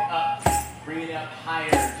 Left leg up. Bring it up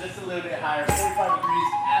higher. Just a little bit higher. 45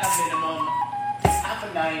 degrees at a minimum. Half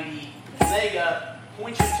a 90. Leg up.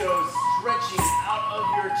 Point your toes. Stretching out of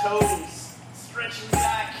your toes. Stretching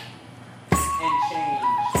back. And change.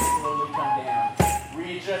 Slowly come down.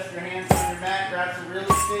 Readjust your hands on your mat. Grab some real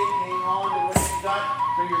estate. Hang on to what you got.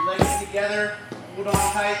 Bring your legs together. Hold on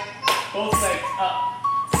tight. Both legs up.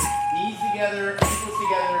 Knees together. Ankles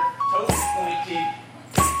together. Toes pointed.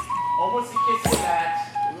 Almost a kiss to that.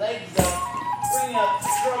 Legs up. Bring up.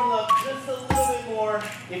 Struggle up just a little bit more.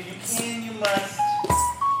 If you can, you must.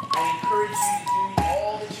 I encourage you to do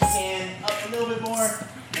all that you can. Up a little bit more.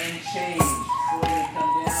 And change. Slowly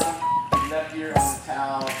come down. Left ear on the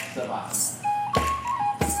towel, Savasana.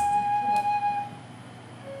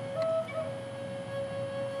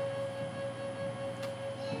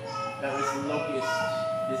 That was locust.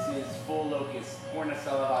 This is full locust, Purna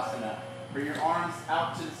Salavasana. Bring your arms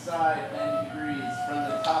out to the side, 90 degrees. From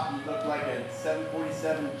the top, you look like a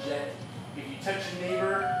 747 jet. If you touch your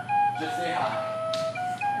neighbor, just say hi.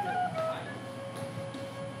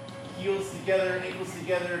 Heels together, ankles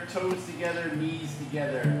together, toes together, knees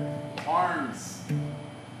together. Arms.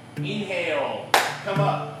 Inhale. Come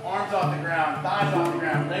up. Arms off the ground. Thighs off the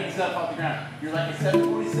ground. Legs up off the ground. You're like a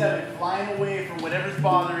 747 flying away from whatever's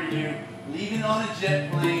bothering you. Leaving on a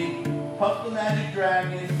jet plane. Puff the Magic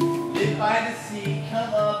Dragon. Live by the sea.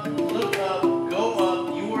 Come up. Look up. Go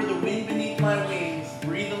up. You are the wind beneath my wings.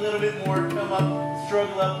 Breathe a little bit more. Come up.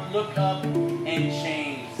 Struggle up. Look up. And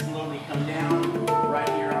change. Slowly come down. Right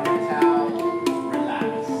here on the towel.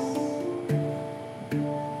 Relax.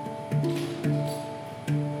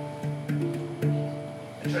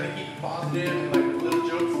 I try to keep it positive and like little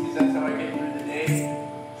jokes because that's how I get through the day.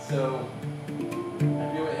 So I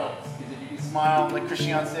feel it helps. Because if you can smile, like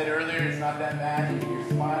Christian said earlier, it's not that bad. If you're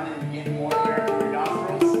smiling and you're getting more air through your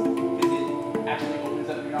nostrils, because it actually opens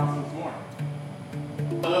up your nostrils more.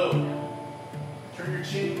 Oh. Turn your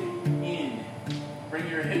chin in. Bring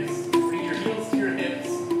your heels to your hips.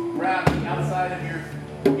 Grab the outside of your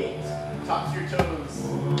feet, tops of your toes,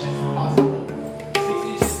 as possible. 6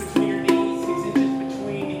 inches between your knees, 6 inches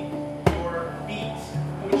between your feet.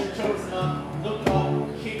 Point your toes up, look up,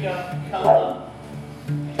 kick up, come up.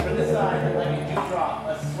 From the side, like a dewdrop, a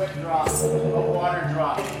sweat drop, a water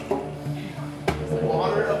drop.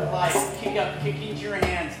 Water of life. Kick up, kick into your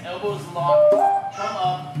hands, elbows locked. Come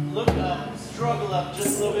up, look up, struggle up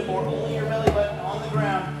just a little bit more. Only your belly button on the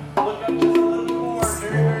ground. Look up just a little bit more.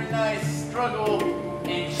 Very, very nice. Struggle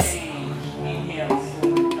and change. Inhale,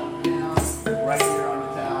 slowly come down. Right here on the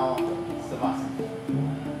towel. Savasana.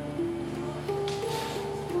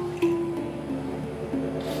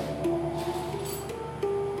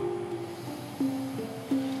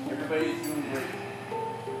 Everybody's doing great.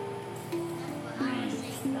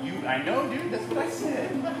 I know, dude. That's what I said.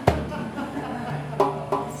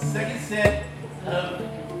 Second set of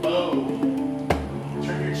bow.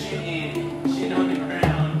 Turn your chin in, chin on the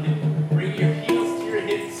ground. Bring your heels to your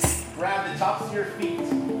hips. Grab the tops of your feet. If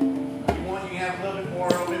you want, you can have a little bit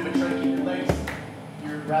more open, but try to keep your legs,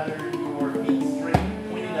 your feet straight,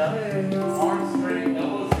 pointed up. Arms straight,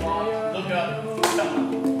 elbows locked. Look up, come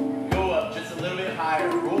up. Go up just a little bit higher.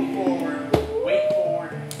 Roll forward.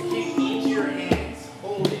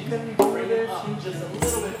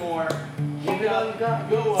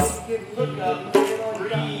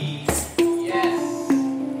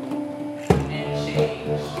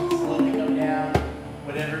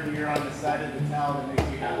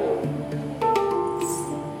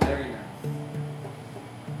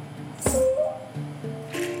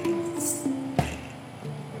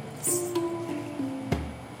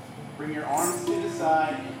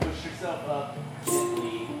 side and push yourself up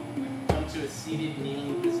gently. Come to a seated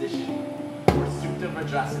kneeling position or Supta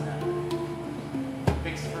Vajrasana.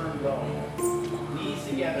 Fix firm going. Knees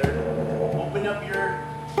together. Open up your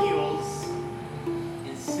heels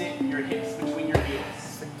and sit your hips between your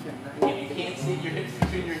heels. If you can't sit your hips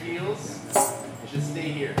between your heels, just stay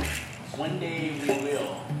here. One day we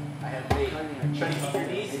will. I have faith. Try to keep your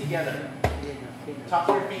knees together. Top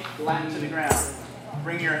of your feet flat to the ground.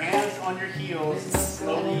 Bring your hands on your heels.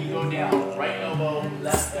 Slowly you go down. Right elbow,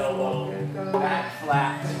 left elbow, back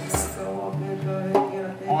flat.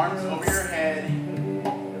 Arms over your head.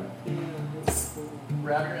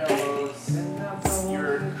 Grab your elbows.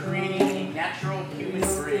 You're creating a natural human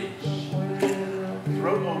bridge.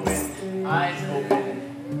 Throat open, eyes open.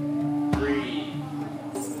 Breathe.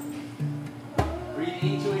 Breathe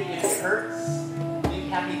into it if it hurts. Think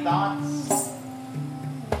happy thoughts.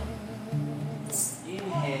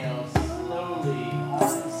 Inhale slowly.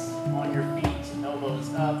 Arms on your feet. Elbows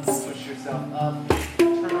up. Push yourself up.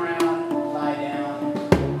 Turn around. Lie down.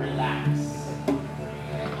 Relax.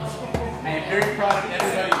 I am very proud of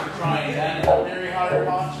everybody for trying that. It's a very hard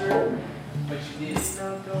posture, but you did it.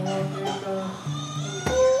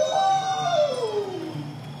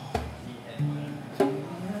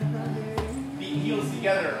 Feet and heels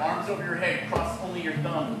together, arms over your head, cross only your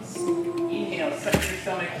thumbs. Inhale, suck your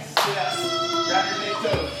stomach, sit up, grab your big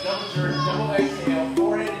toes, double jerk, double exhale,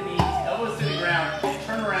 forehead and knees, elbows to the ground,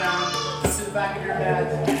 turn around, come to the back of your mat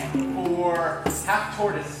for half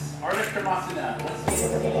tortoise. Ardha Karmasana. Let's get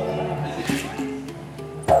into position.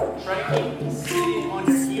 Try to keep sitting on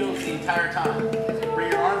your heels the entire time. Bring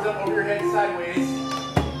your arms up over your head sideways.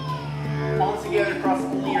 Palms together, cross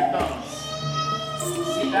only your thumbs.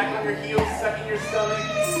 Sit back on your heels, suck in your stomach,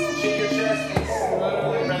 chin your chest, and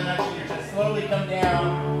slowly, rather not chin your chest, slowly come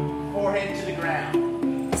down, forehead to the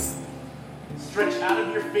ground. Stretch out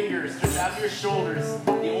of your fingers, stretch out of your shoulders.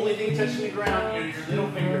 The only thing touching the ground are your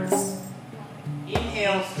little fingers.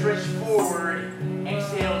 Inhale, stretch forward.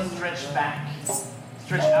 Exhale, stretch back.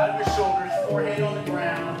 Stretch out of your shoulders, forehead on the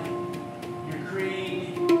ground. You're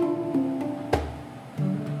creating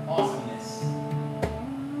awesomeness.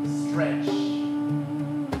 Stretch.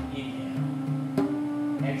 Inhale.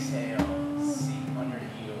 Exhale. Seat on your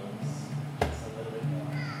heels. Just a little bit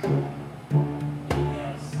more.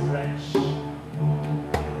 Inhale, stretch.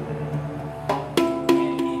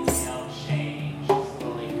 And inhale, change.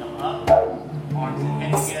 Slowly come up. Arms and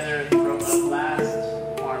head together, throat up last,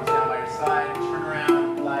 arms down by your side, turn around,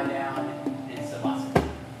 lie down, and Savasana.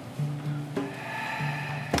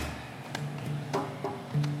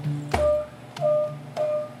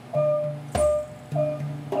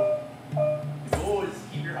 The goal is to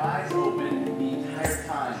keep your eyes open the entire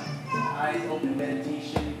time. Eyes open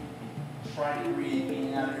meditation. Try to breathe in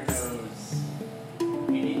and out of your nose. If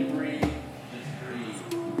you need to breathe, just breathe.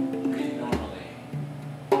 Breathe normally.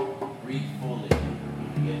 Breathe fully.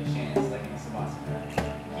 If you get a chance, like in Savasana.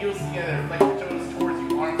 Heels together, flex your toes towards you,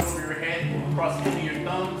 arms over your head, cross into your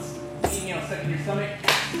thumbs. Inhale, suck in your stomach,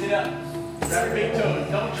 sit up. Grab your big toes,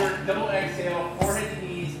 double jerk, double exhale, forehead to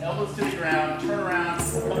knees, elbows to the ground, turn around,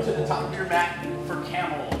 come to the top of your mat for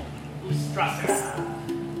camel. Ustrasana.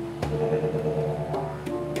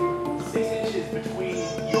 6 inches between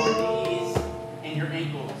your knees and your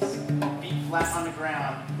ankles. Feet flat on the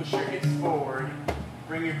ground. Push your hips forward.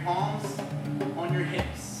 Bring your palms on your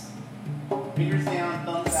hips. Fingers down,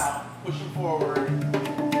 thumbs out. Push them forward.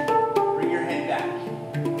 Bring your head back.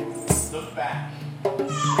 Look back.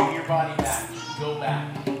 Bring your body back. Go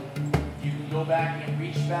back. You can go back and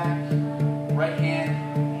reach back. Right hand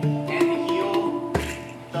and the heel.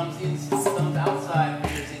 Thumbs in, thumbs outside,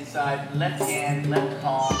 fingers inside. Left hand, left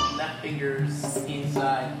palm, left fingers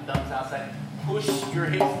inside, thumbs outside. Push your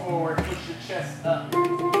hips forward. Push your chest up.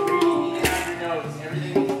 Breathing in and out your nose.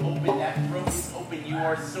 Everything is open. That throat is open. You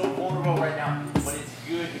are so vulnerable right now, but it's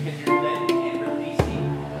good because you're letting and releasing.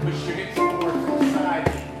 Push your hips forward from the side.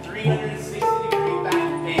 360-degree back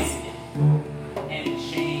bend and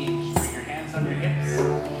change. Bring your hands on your hips.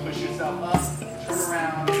 Push yourself up. Turn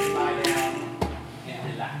around. Lie down and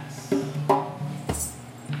relax.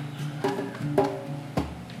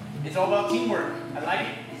 It's all about teamwork. I like it.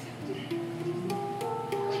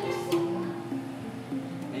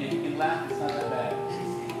 And if you can laugh, it's not that bad.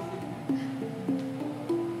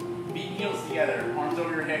 Feet and heels together. Arms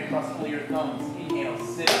over your head, cross only your thumbs. Inhale,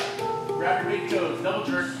 sit up. Grab your big toes, double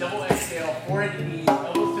jerk, double exhale, forehead to knees,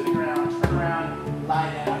 elbows to the ground, turn around,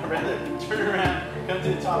 lie down. Or rather, turn around, come to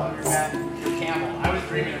the top of your mat, your camel. I was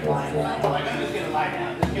dreaming of lying down. I'm like, I'm just going to lie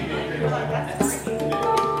down. This could be a great lie down.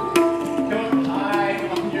 Come up high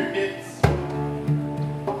on your hips.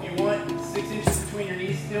 If you want, 6 inches between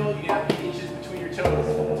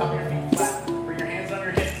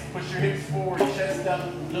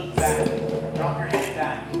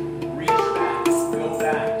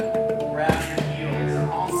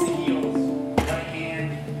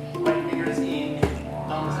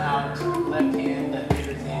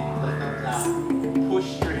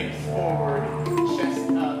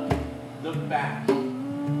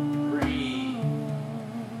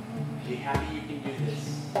Be happy you can do this.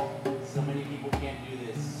 So many people can't do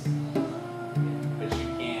this, but you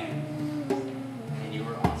can. And you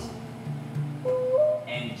are awesome.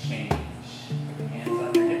 And change. Hands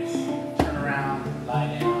on your hips. Turn around.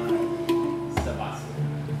 Lie down. Savasana.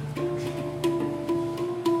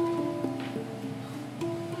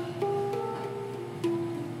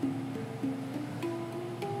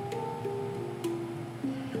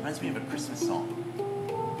 Reminds me of a Christmas song.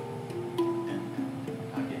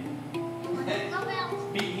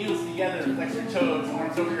 Feet and heels together, flex your toes,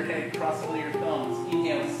 arms over your head, cross over your thumbs.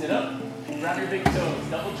 Inhale, sit up, grab your big toes,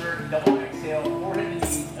 double jerk, double exhale, forehead to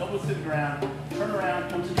knees, elbows to the ground, turn around,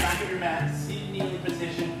 come to the back of your mat, seated kneeling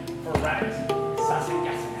position for rabbit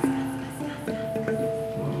Sasakasana.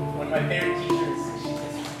 One of my favorite teachers,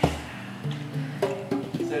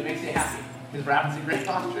 she says, so it makes me happy, because rabbit's in great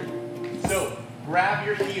posture. So, grab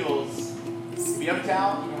your heels. If you have a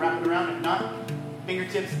towel, you can wrap it around. If not,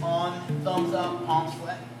 fingertips on, thumbs up, palms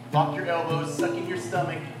flat. Lock your elbows, suck in your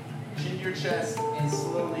stomach, chin to your chest, and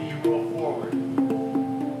slowly you roll forward.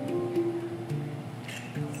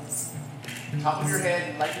 Top of your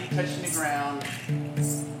head lightly touching the ground,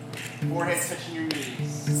 forehead touching your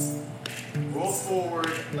knees. Roll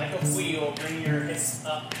forward like a wheel, bring your hips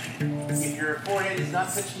up. If your forehead is not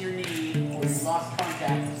touching your knee or you've lost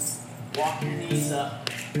contact, walk your knees up,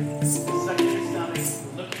 suck in your stomach,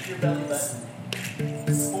 look at your belly button.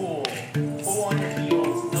 Pull on your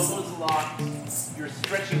heels, elbows locked. You're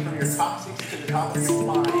stretching from your coccyx to the top of your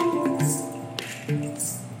spine.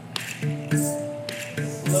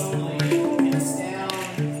 Slowly, hips down,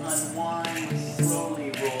 unwind, slowly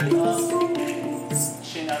roll up.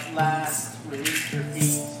 Chin up last, release your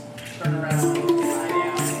feet, turn around, lie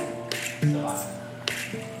down, Savasana.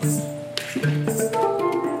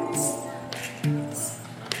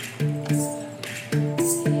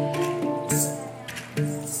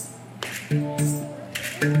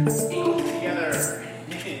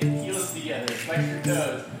 Flex your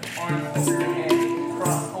toes, arms over your head,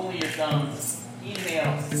 cross only your thumbs.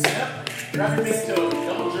 Inhale, sit up, grab your big toes,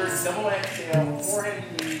 double jerk, double exhale,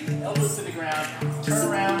 forehead to knees, elbows to the ground, turn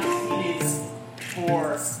around, seated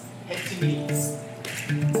for head to knees.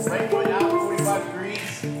 Right foot out 45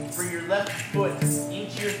 degrees, bring your left foot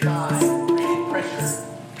into your thigh, creating pressure.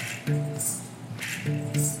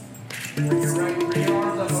 Bring your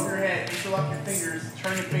arms up over your head, interlock your fingers,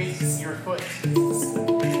 turn and face your foot.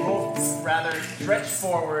 Rather, stretch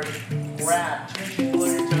forward, grab 2 inches below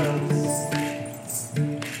your toes.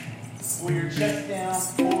 Pull your chest down,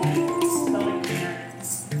 pull stomach here.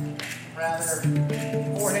 Rather,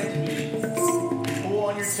 forehead to knee. Pull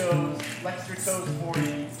on your toes, flex your toes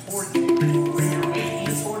towards you. Bring your weight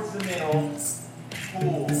in towards the middle.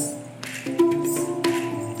 Pull.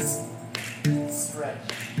 Stretch.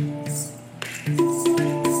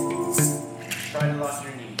 Try to lock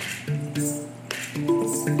your knees.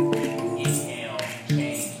 Inhale,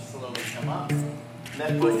 change, slowly come up.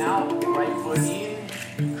 Left foot out, right foot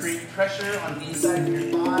in. Create pressure on the inside of your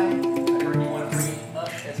thigh. I heard you want to bring it up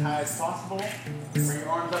as high as possible. Bring your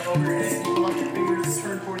arms up over your head, interlock your fingers,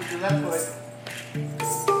 turn towards your left foot.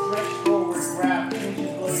 Stretch forward, grab 2 inches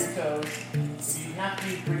below your toes. If you have to,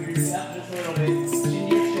 bring your knee up just a little bit. Chin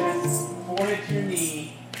to your chest, forehead to your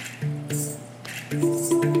knee. Bring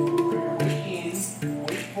your weight in,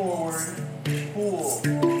 weight forward, pull. Flex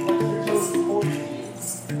your toes towards you.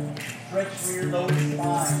 Stretch for your lower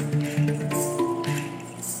spine.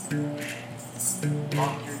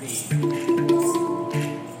 Lock your knee.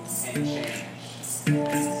 And change.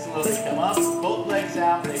 Slowly come up, both legs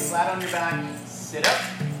out, lay flat on your back. Sit up.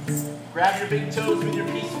 Grab your big toes with your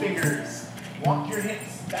peace fingers. Walk your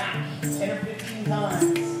hips back 10 or 15 times.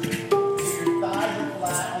 So your thighs are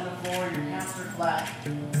flat on the floor, your calves are flat.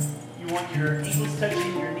 You want your ankles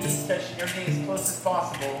touching, your knees touching, everything as close as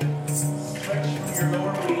possible. Stretch from your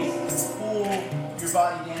lower waist, pull your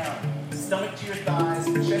body down. Stomach to your thighs,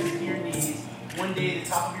 chest to your knees. One day the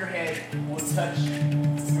top of your head will touch your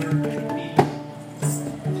feet.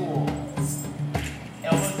 Pull.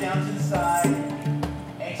 Elbows down to the side.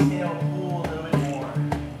 Exhale, pull a little bit more.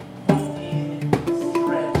 Pull in,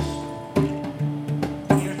 stretch.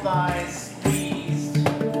 Your thighs squeezed.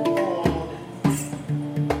 Hold.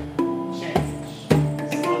 Change.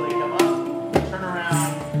 Slowly come up. Turn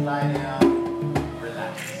around. Lie down.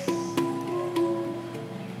 Relax.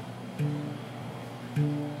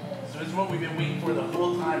 So this is what we've been waiting for the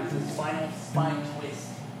whole time. Is this final spine twist.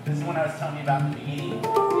 This is one I was telling you about in the beginning. It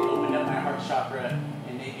opened up my heart chakra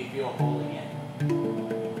and made me feel whole again.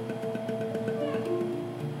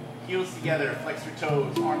 Heels together, flex your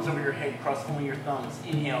toes, arms over your head, cross only your thumbs.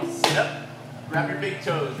 Inhale, sit up. Grab your big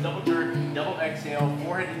toes, double jerk, double exhale,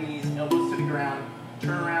 forehead to knees, elbows to the ground,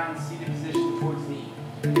 turn around, seated position towards knee.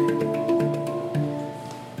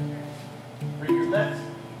 Bring your left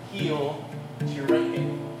heel to your right hip.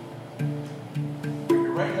 Bring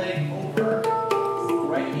your right leg over,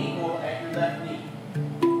 right ankle at your left knee.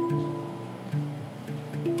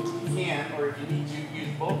 If you can, or if you need to, use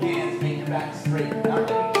both hands, make your back straight. Not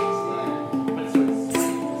letting you stand, but so it's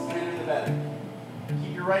straight. The straighter the better.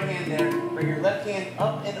 Keep your right hand there. Bring your left hand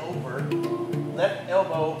up and over. Left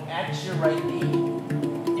elbow at your right knee.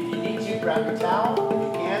 If you need to, grab your towel. If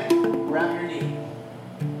you can't, grab your knee.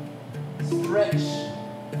 Stretch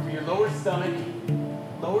from your lower stomach,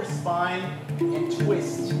 lower spine, and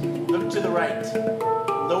twist. Look to the right.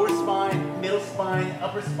 Lower spine, middle spine,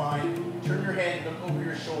 upper spine. Turn your head, look over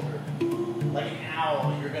your shoulder. Like an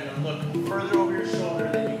owl, you're going to look further over your shoulder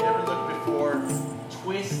than you've ever looked before.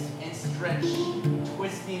 Twist and stretch.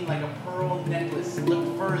 Twisting like a pearl necklace.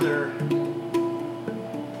 Look further.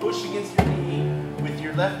 Push against your knee with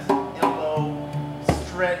your left elbow.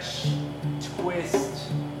 Stretch, twist,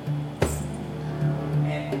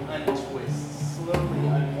 and untwist. Slowly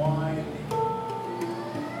unwind.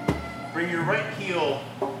 Bring your right heel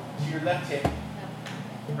to your left hip.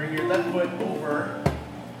 Bring your left foot over,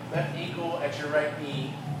 left ankle at your right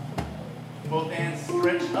knee. Both hands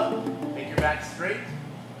stretch up, make your back straight.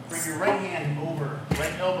 Bring your right hand over,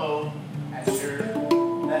 right elbow at your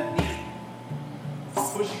left knee.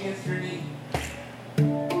 Push against your knee.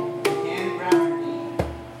 Hand grab your knee.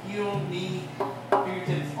 Heel, knee,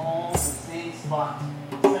 fingertips all in the same spot.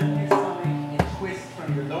 Set your stomach and twist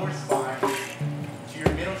from your lower spine to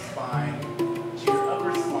your middle spine to your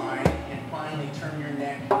upper spine, and finally turn your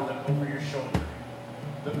neck and look over your shoulder.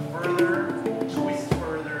 Look further, twist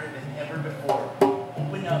further than ever before.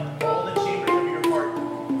 Open up all the chambers of your heart.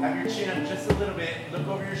 Have your chin up just a little bit. Look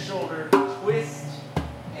over your shoulder. Twist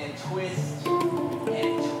and twist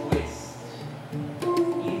and twist.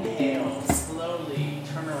 Inhale, slowly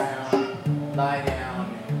turn around, lie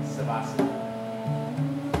down, Savasana.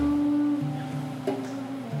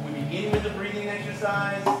 We begin with a breathing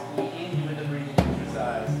exercise. We end with a breathing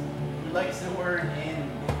exercise. Who likes the word end?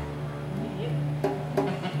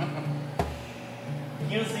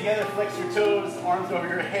 Heels together, flex your toes, arms over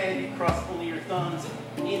your head, cross only your thumbs.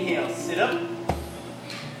 Inhale, sit up.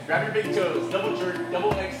 Grab your big toes, double jerk,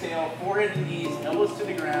 double exhale, forehead to knees, elbows to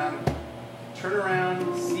the ground. Turn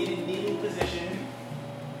around, seated kneeling position.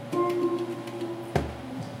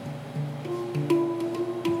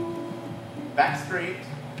 Back straight.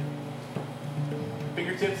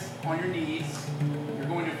 Fingertips on your knees. You're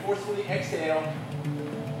going to forcefully exhale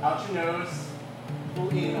out your nose. Pull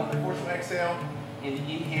in on the forceful exhale, and the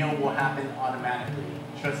inhale will happen automatically.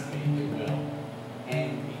 Trust me, it will.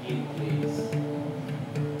 And begin, please.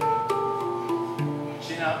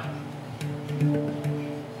 Chin up.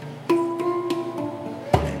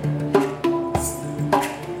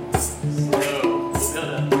 Slow. Build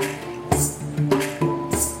up.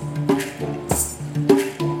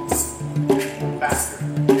 Faster.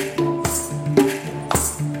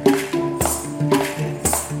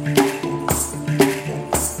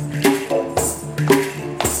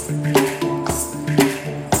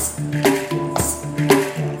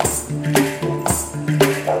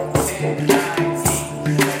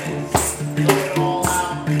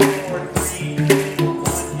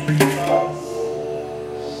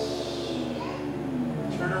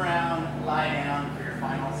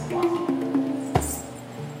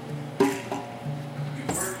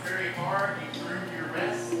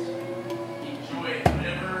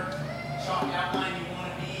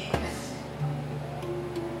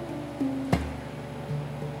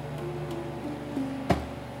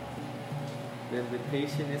 The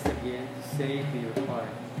invitation is again to say to your heart,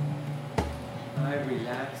 I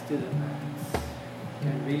relax to the max.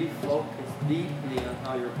 And really focus deeply on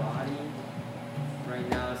how your body right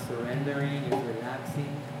now is surrendering and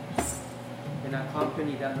relaxing. And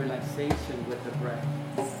accompany that relaxation with the breath.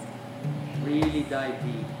 Really dive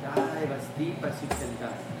deep. Dive as deep as you can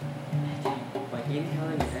dive. By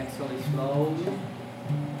inhaling and exhaling slowly,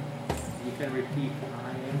 you can repeat,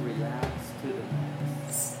 I am relaxed to the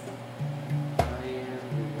max. I am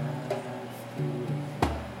relaxed to the max.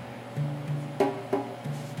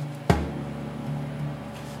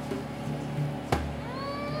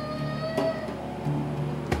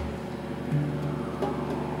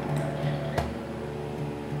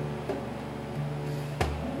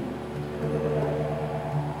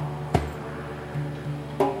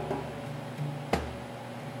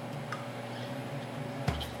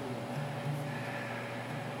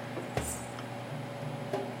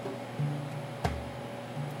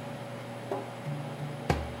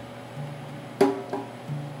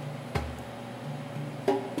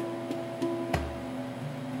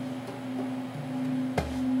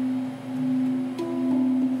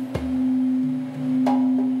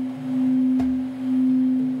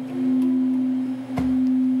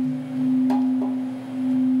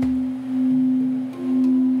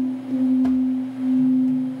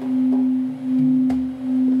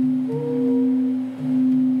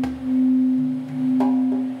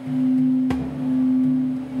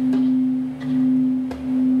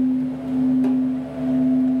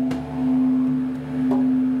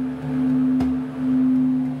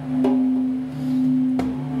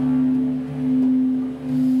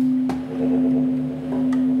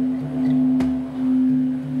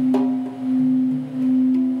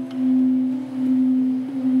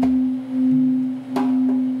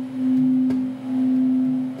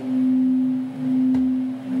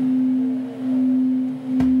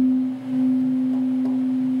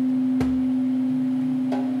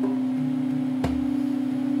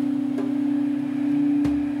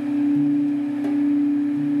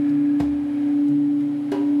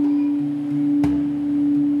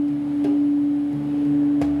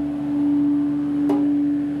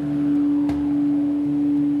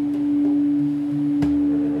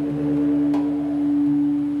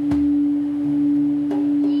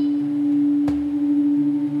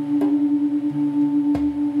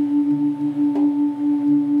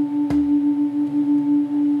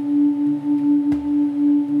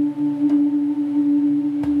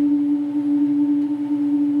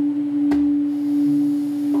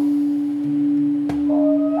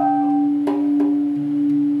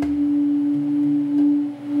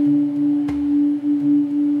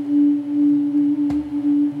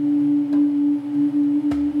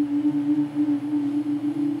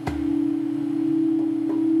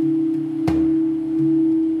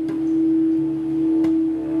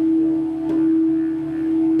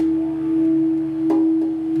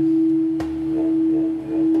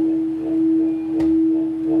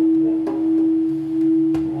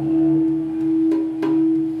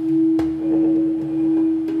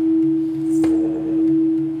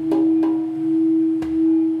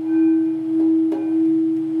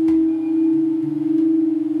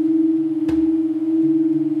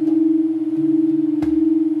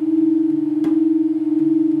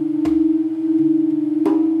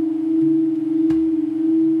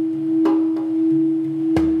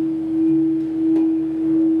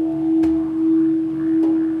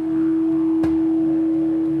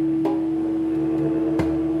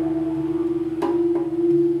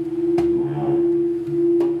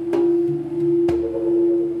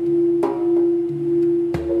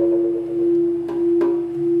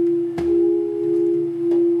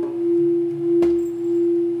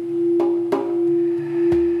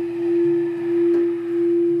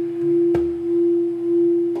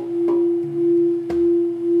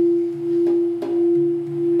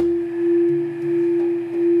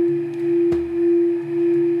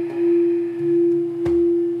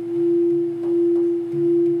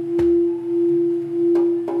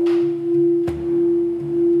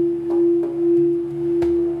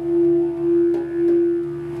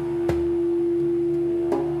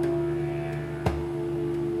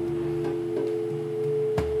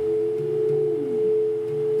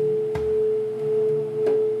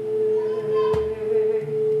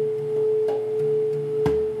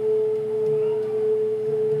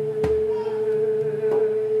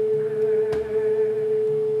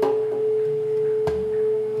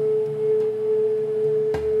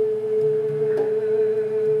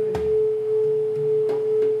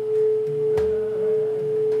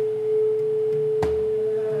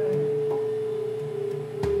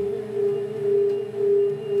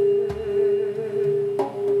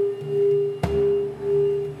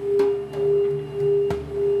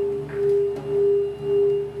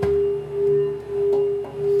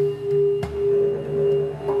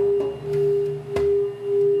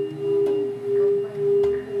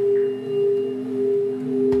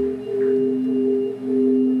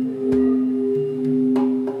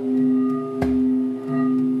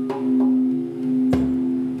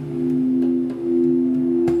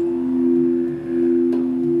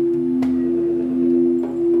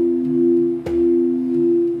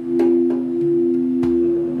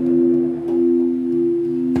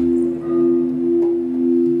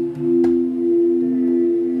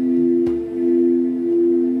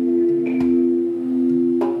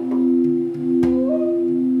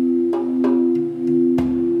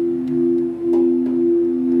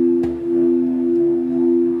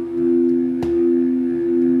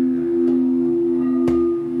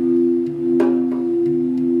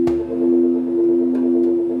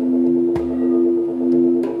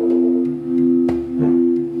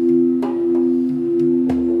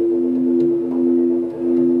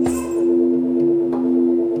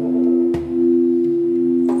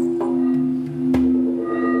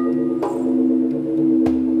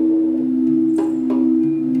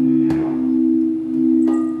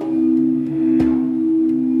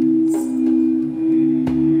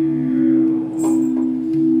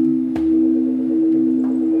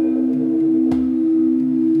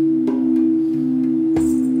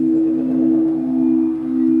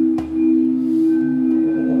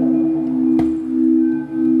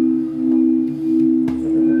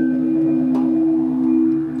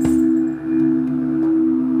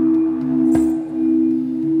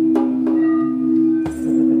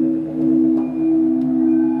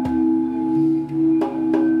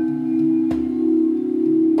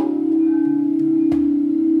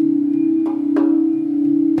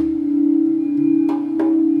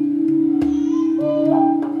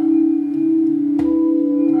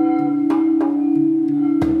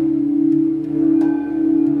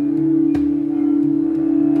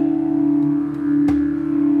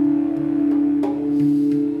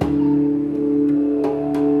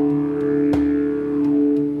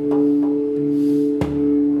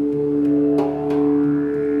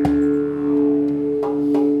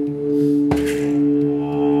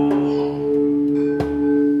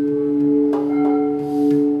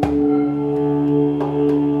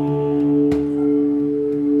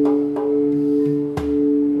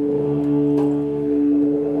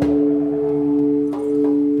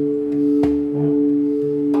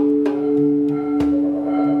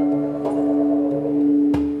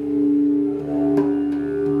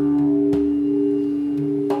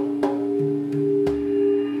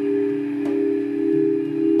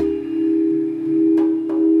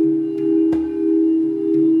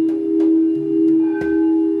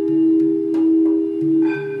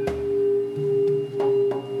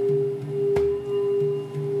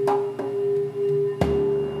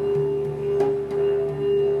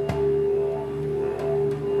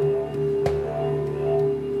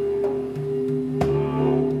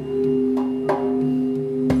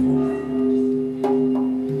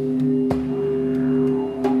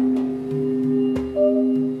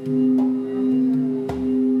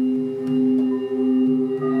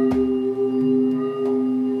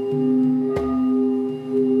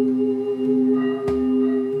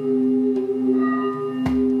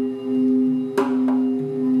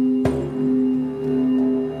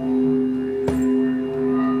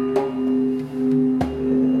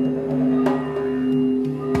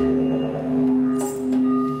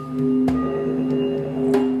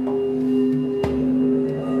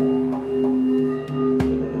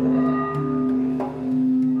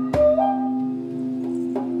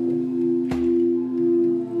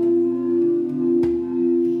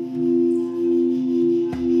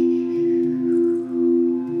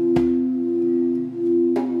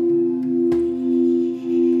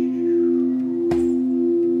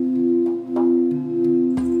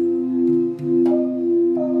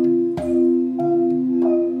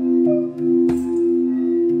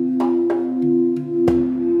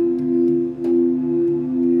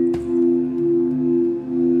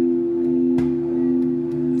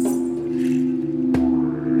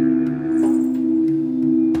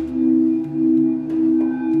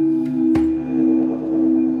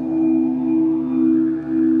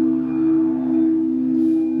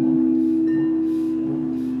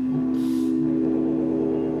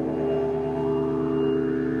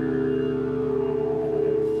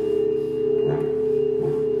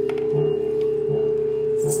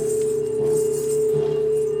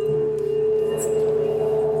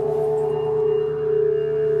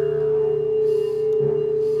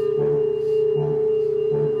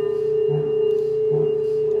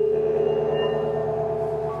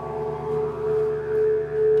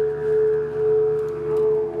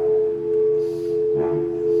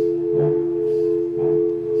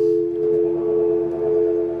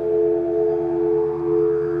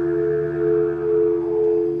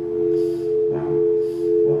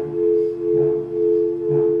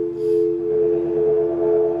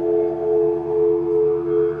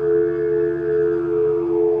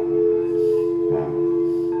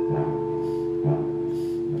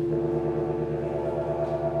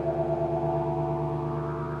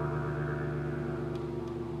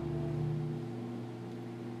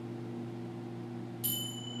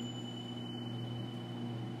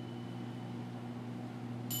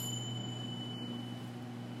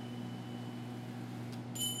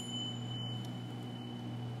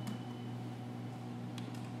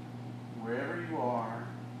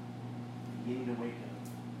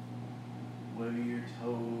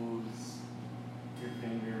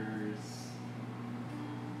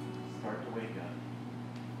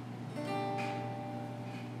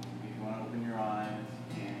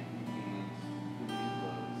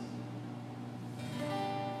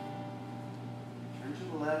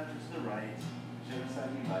 right, whichever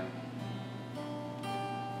side you like.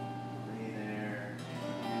 Lay there,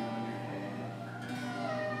 hand on your head.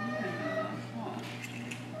 Come on.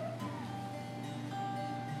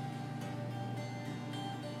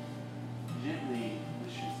 Gently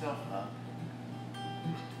push yourself up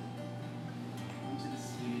into the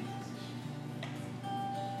seated position.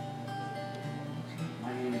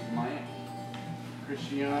 My name is Mike,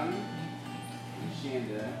 Christian, and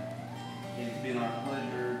Shanda. It has been our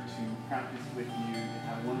pleasure to practice with you, to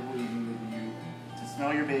have a wonderful evening with you, to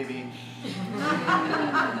smell your baby. You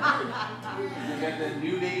got the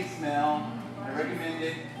new baby smell. I recommend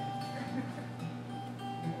it.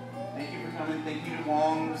 Thank you for coming. Thank you to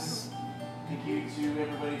Wong's. Thank you to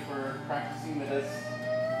everybody for practicing with us.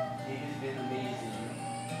 It has been amazing.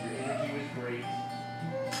 Your energy was great.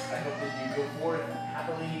 I hope that you go forth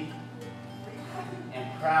happily and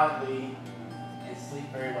proudly and sleep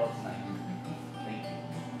very well tonight. Thank you.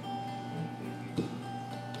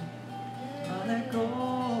 I let go.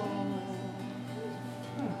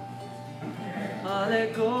 I let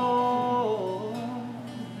go.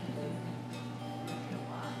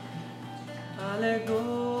 I let go.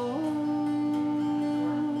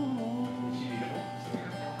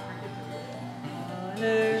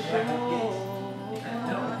 Is she beautiful? I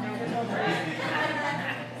let go.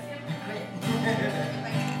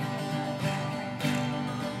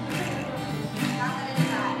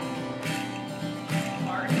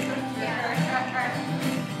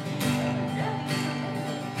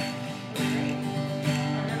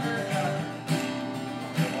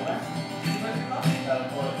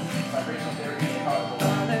 Vibrational therapy is powerful.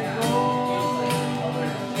 I let go.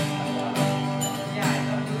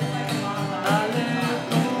 I let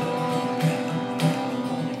go.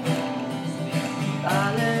 I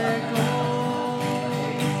let go.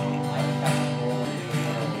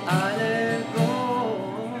 I let go.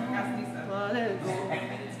 I let go.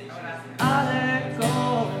 I let go.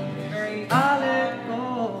 I let go.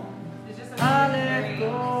 I let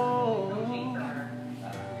go.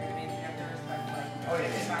 Oh, yeah.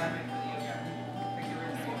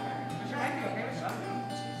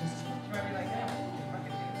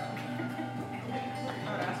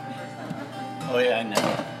 Oh, yeah, I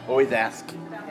know. Always ask.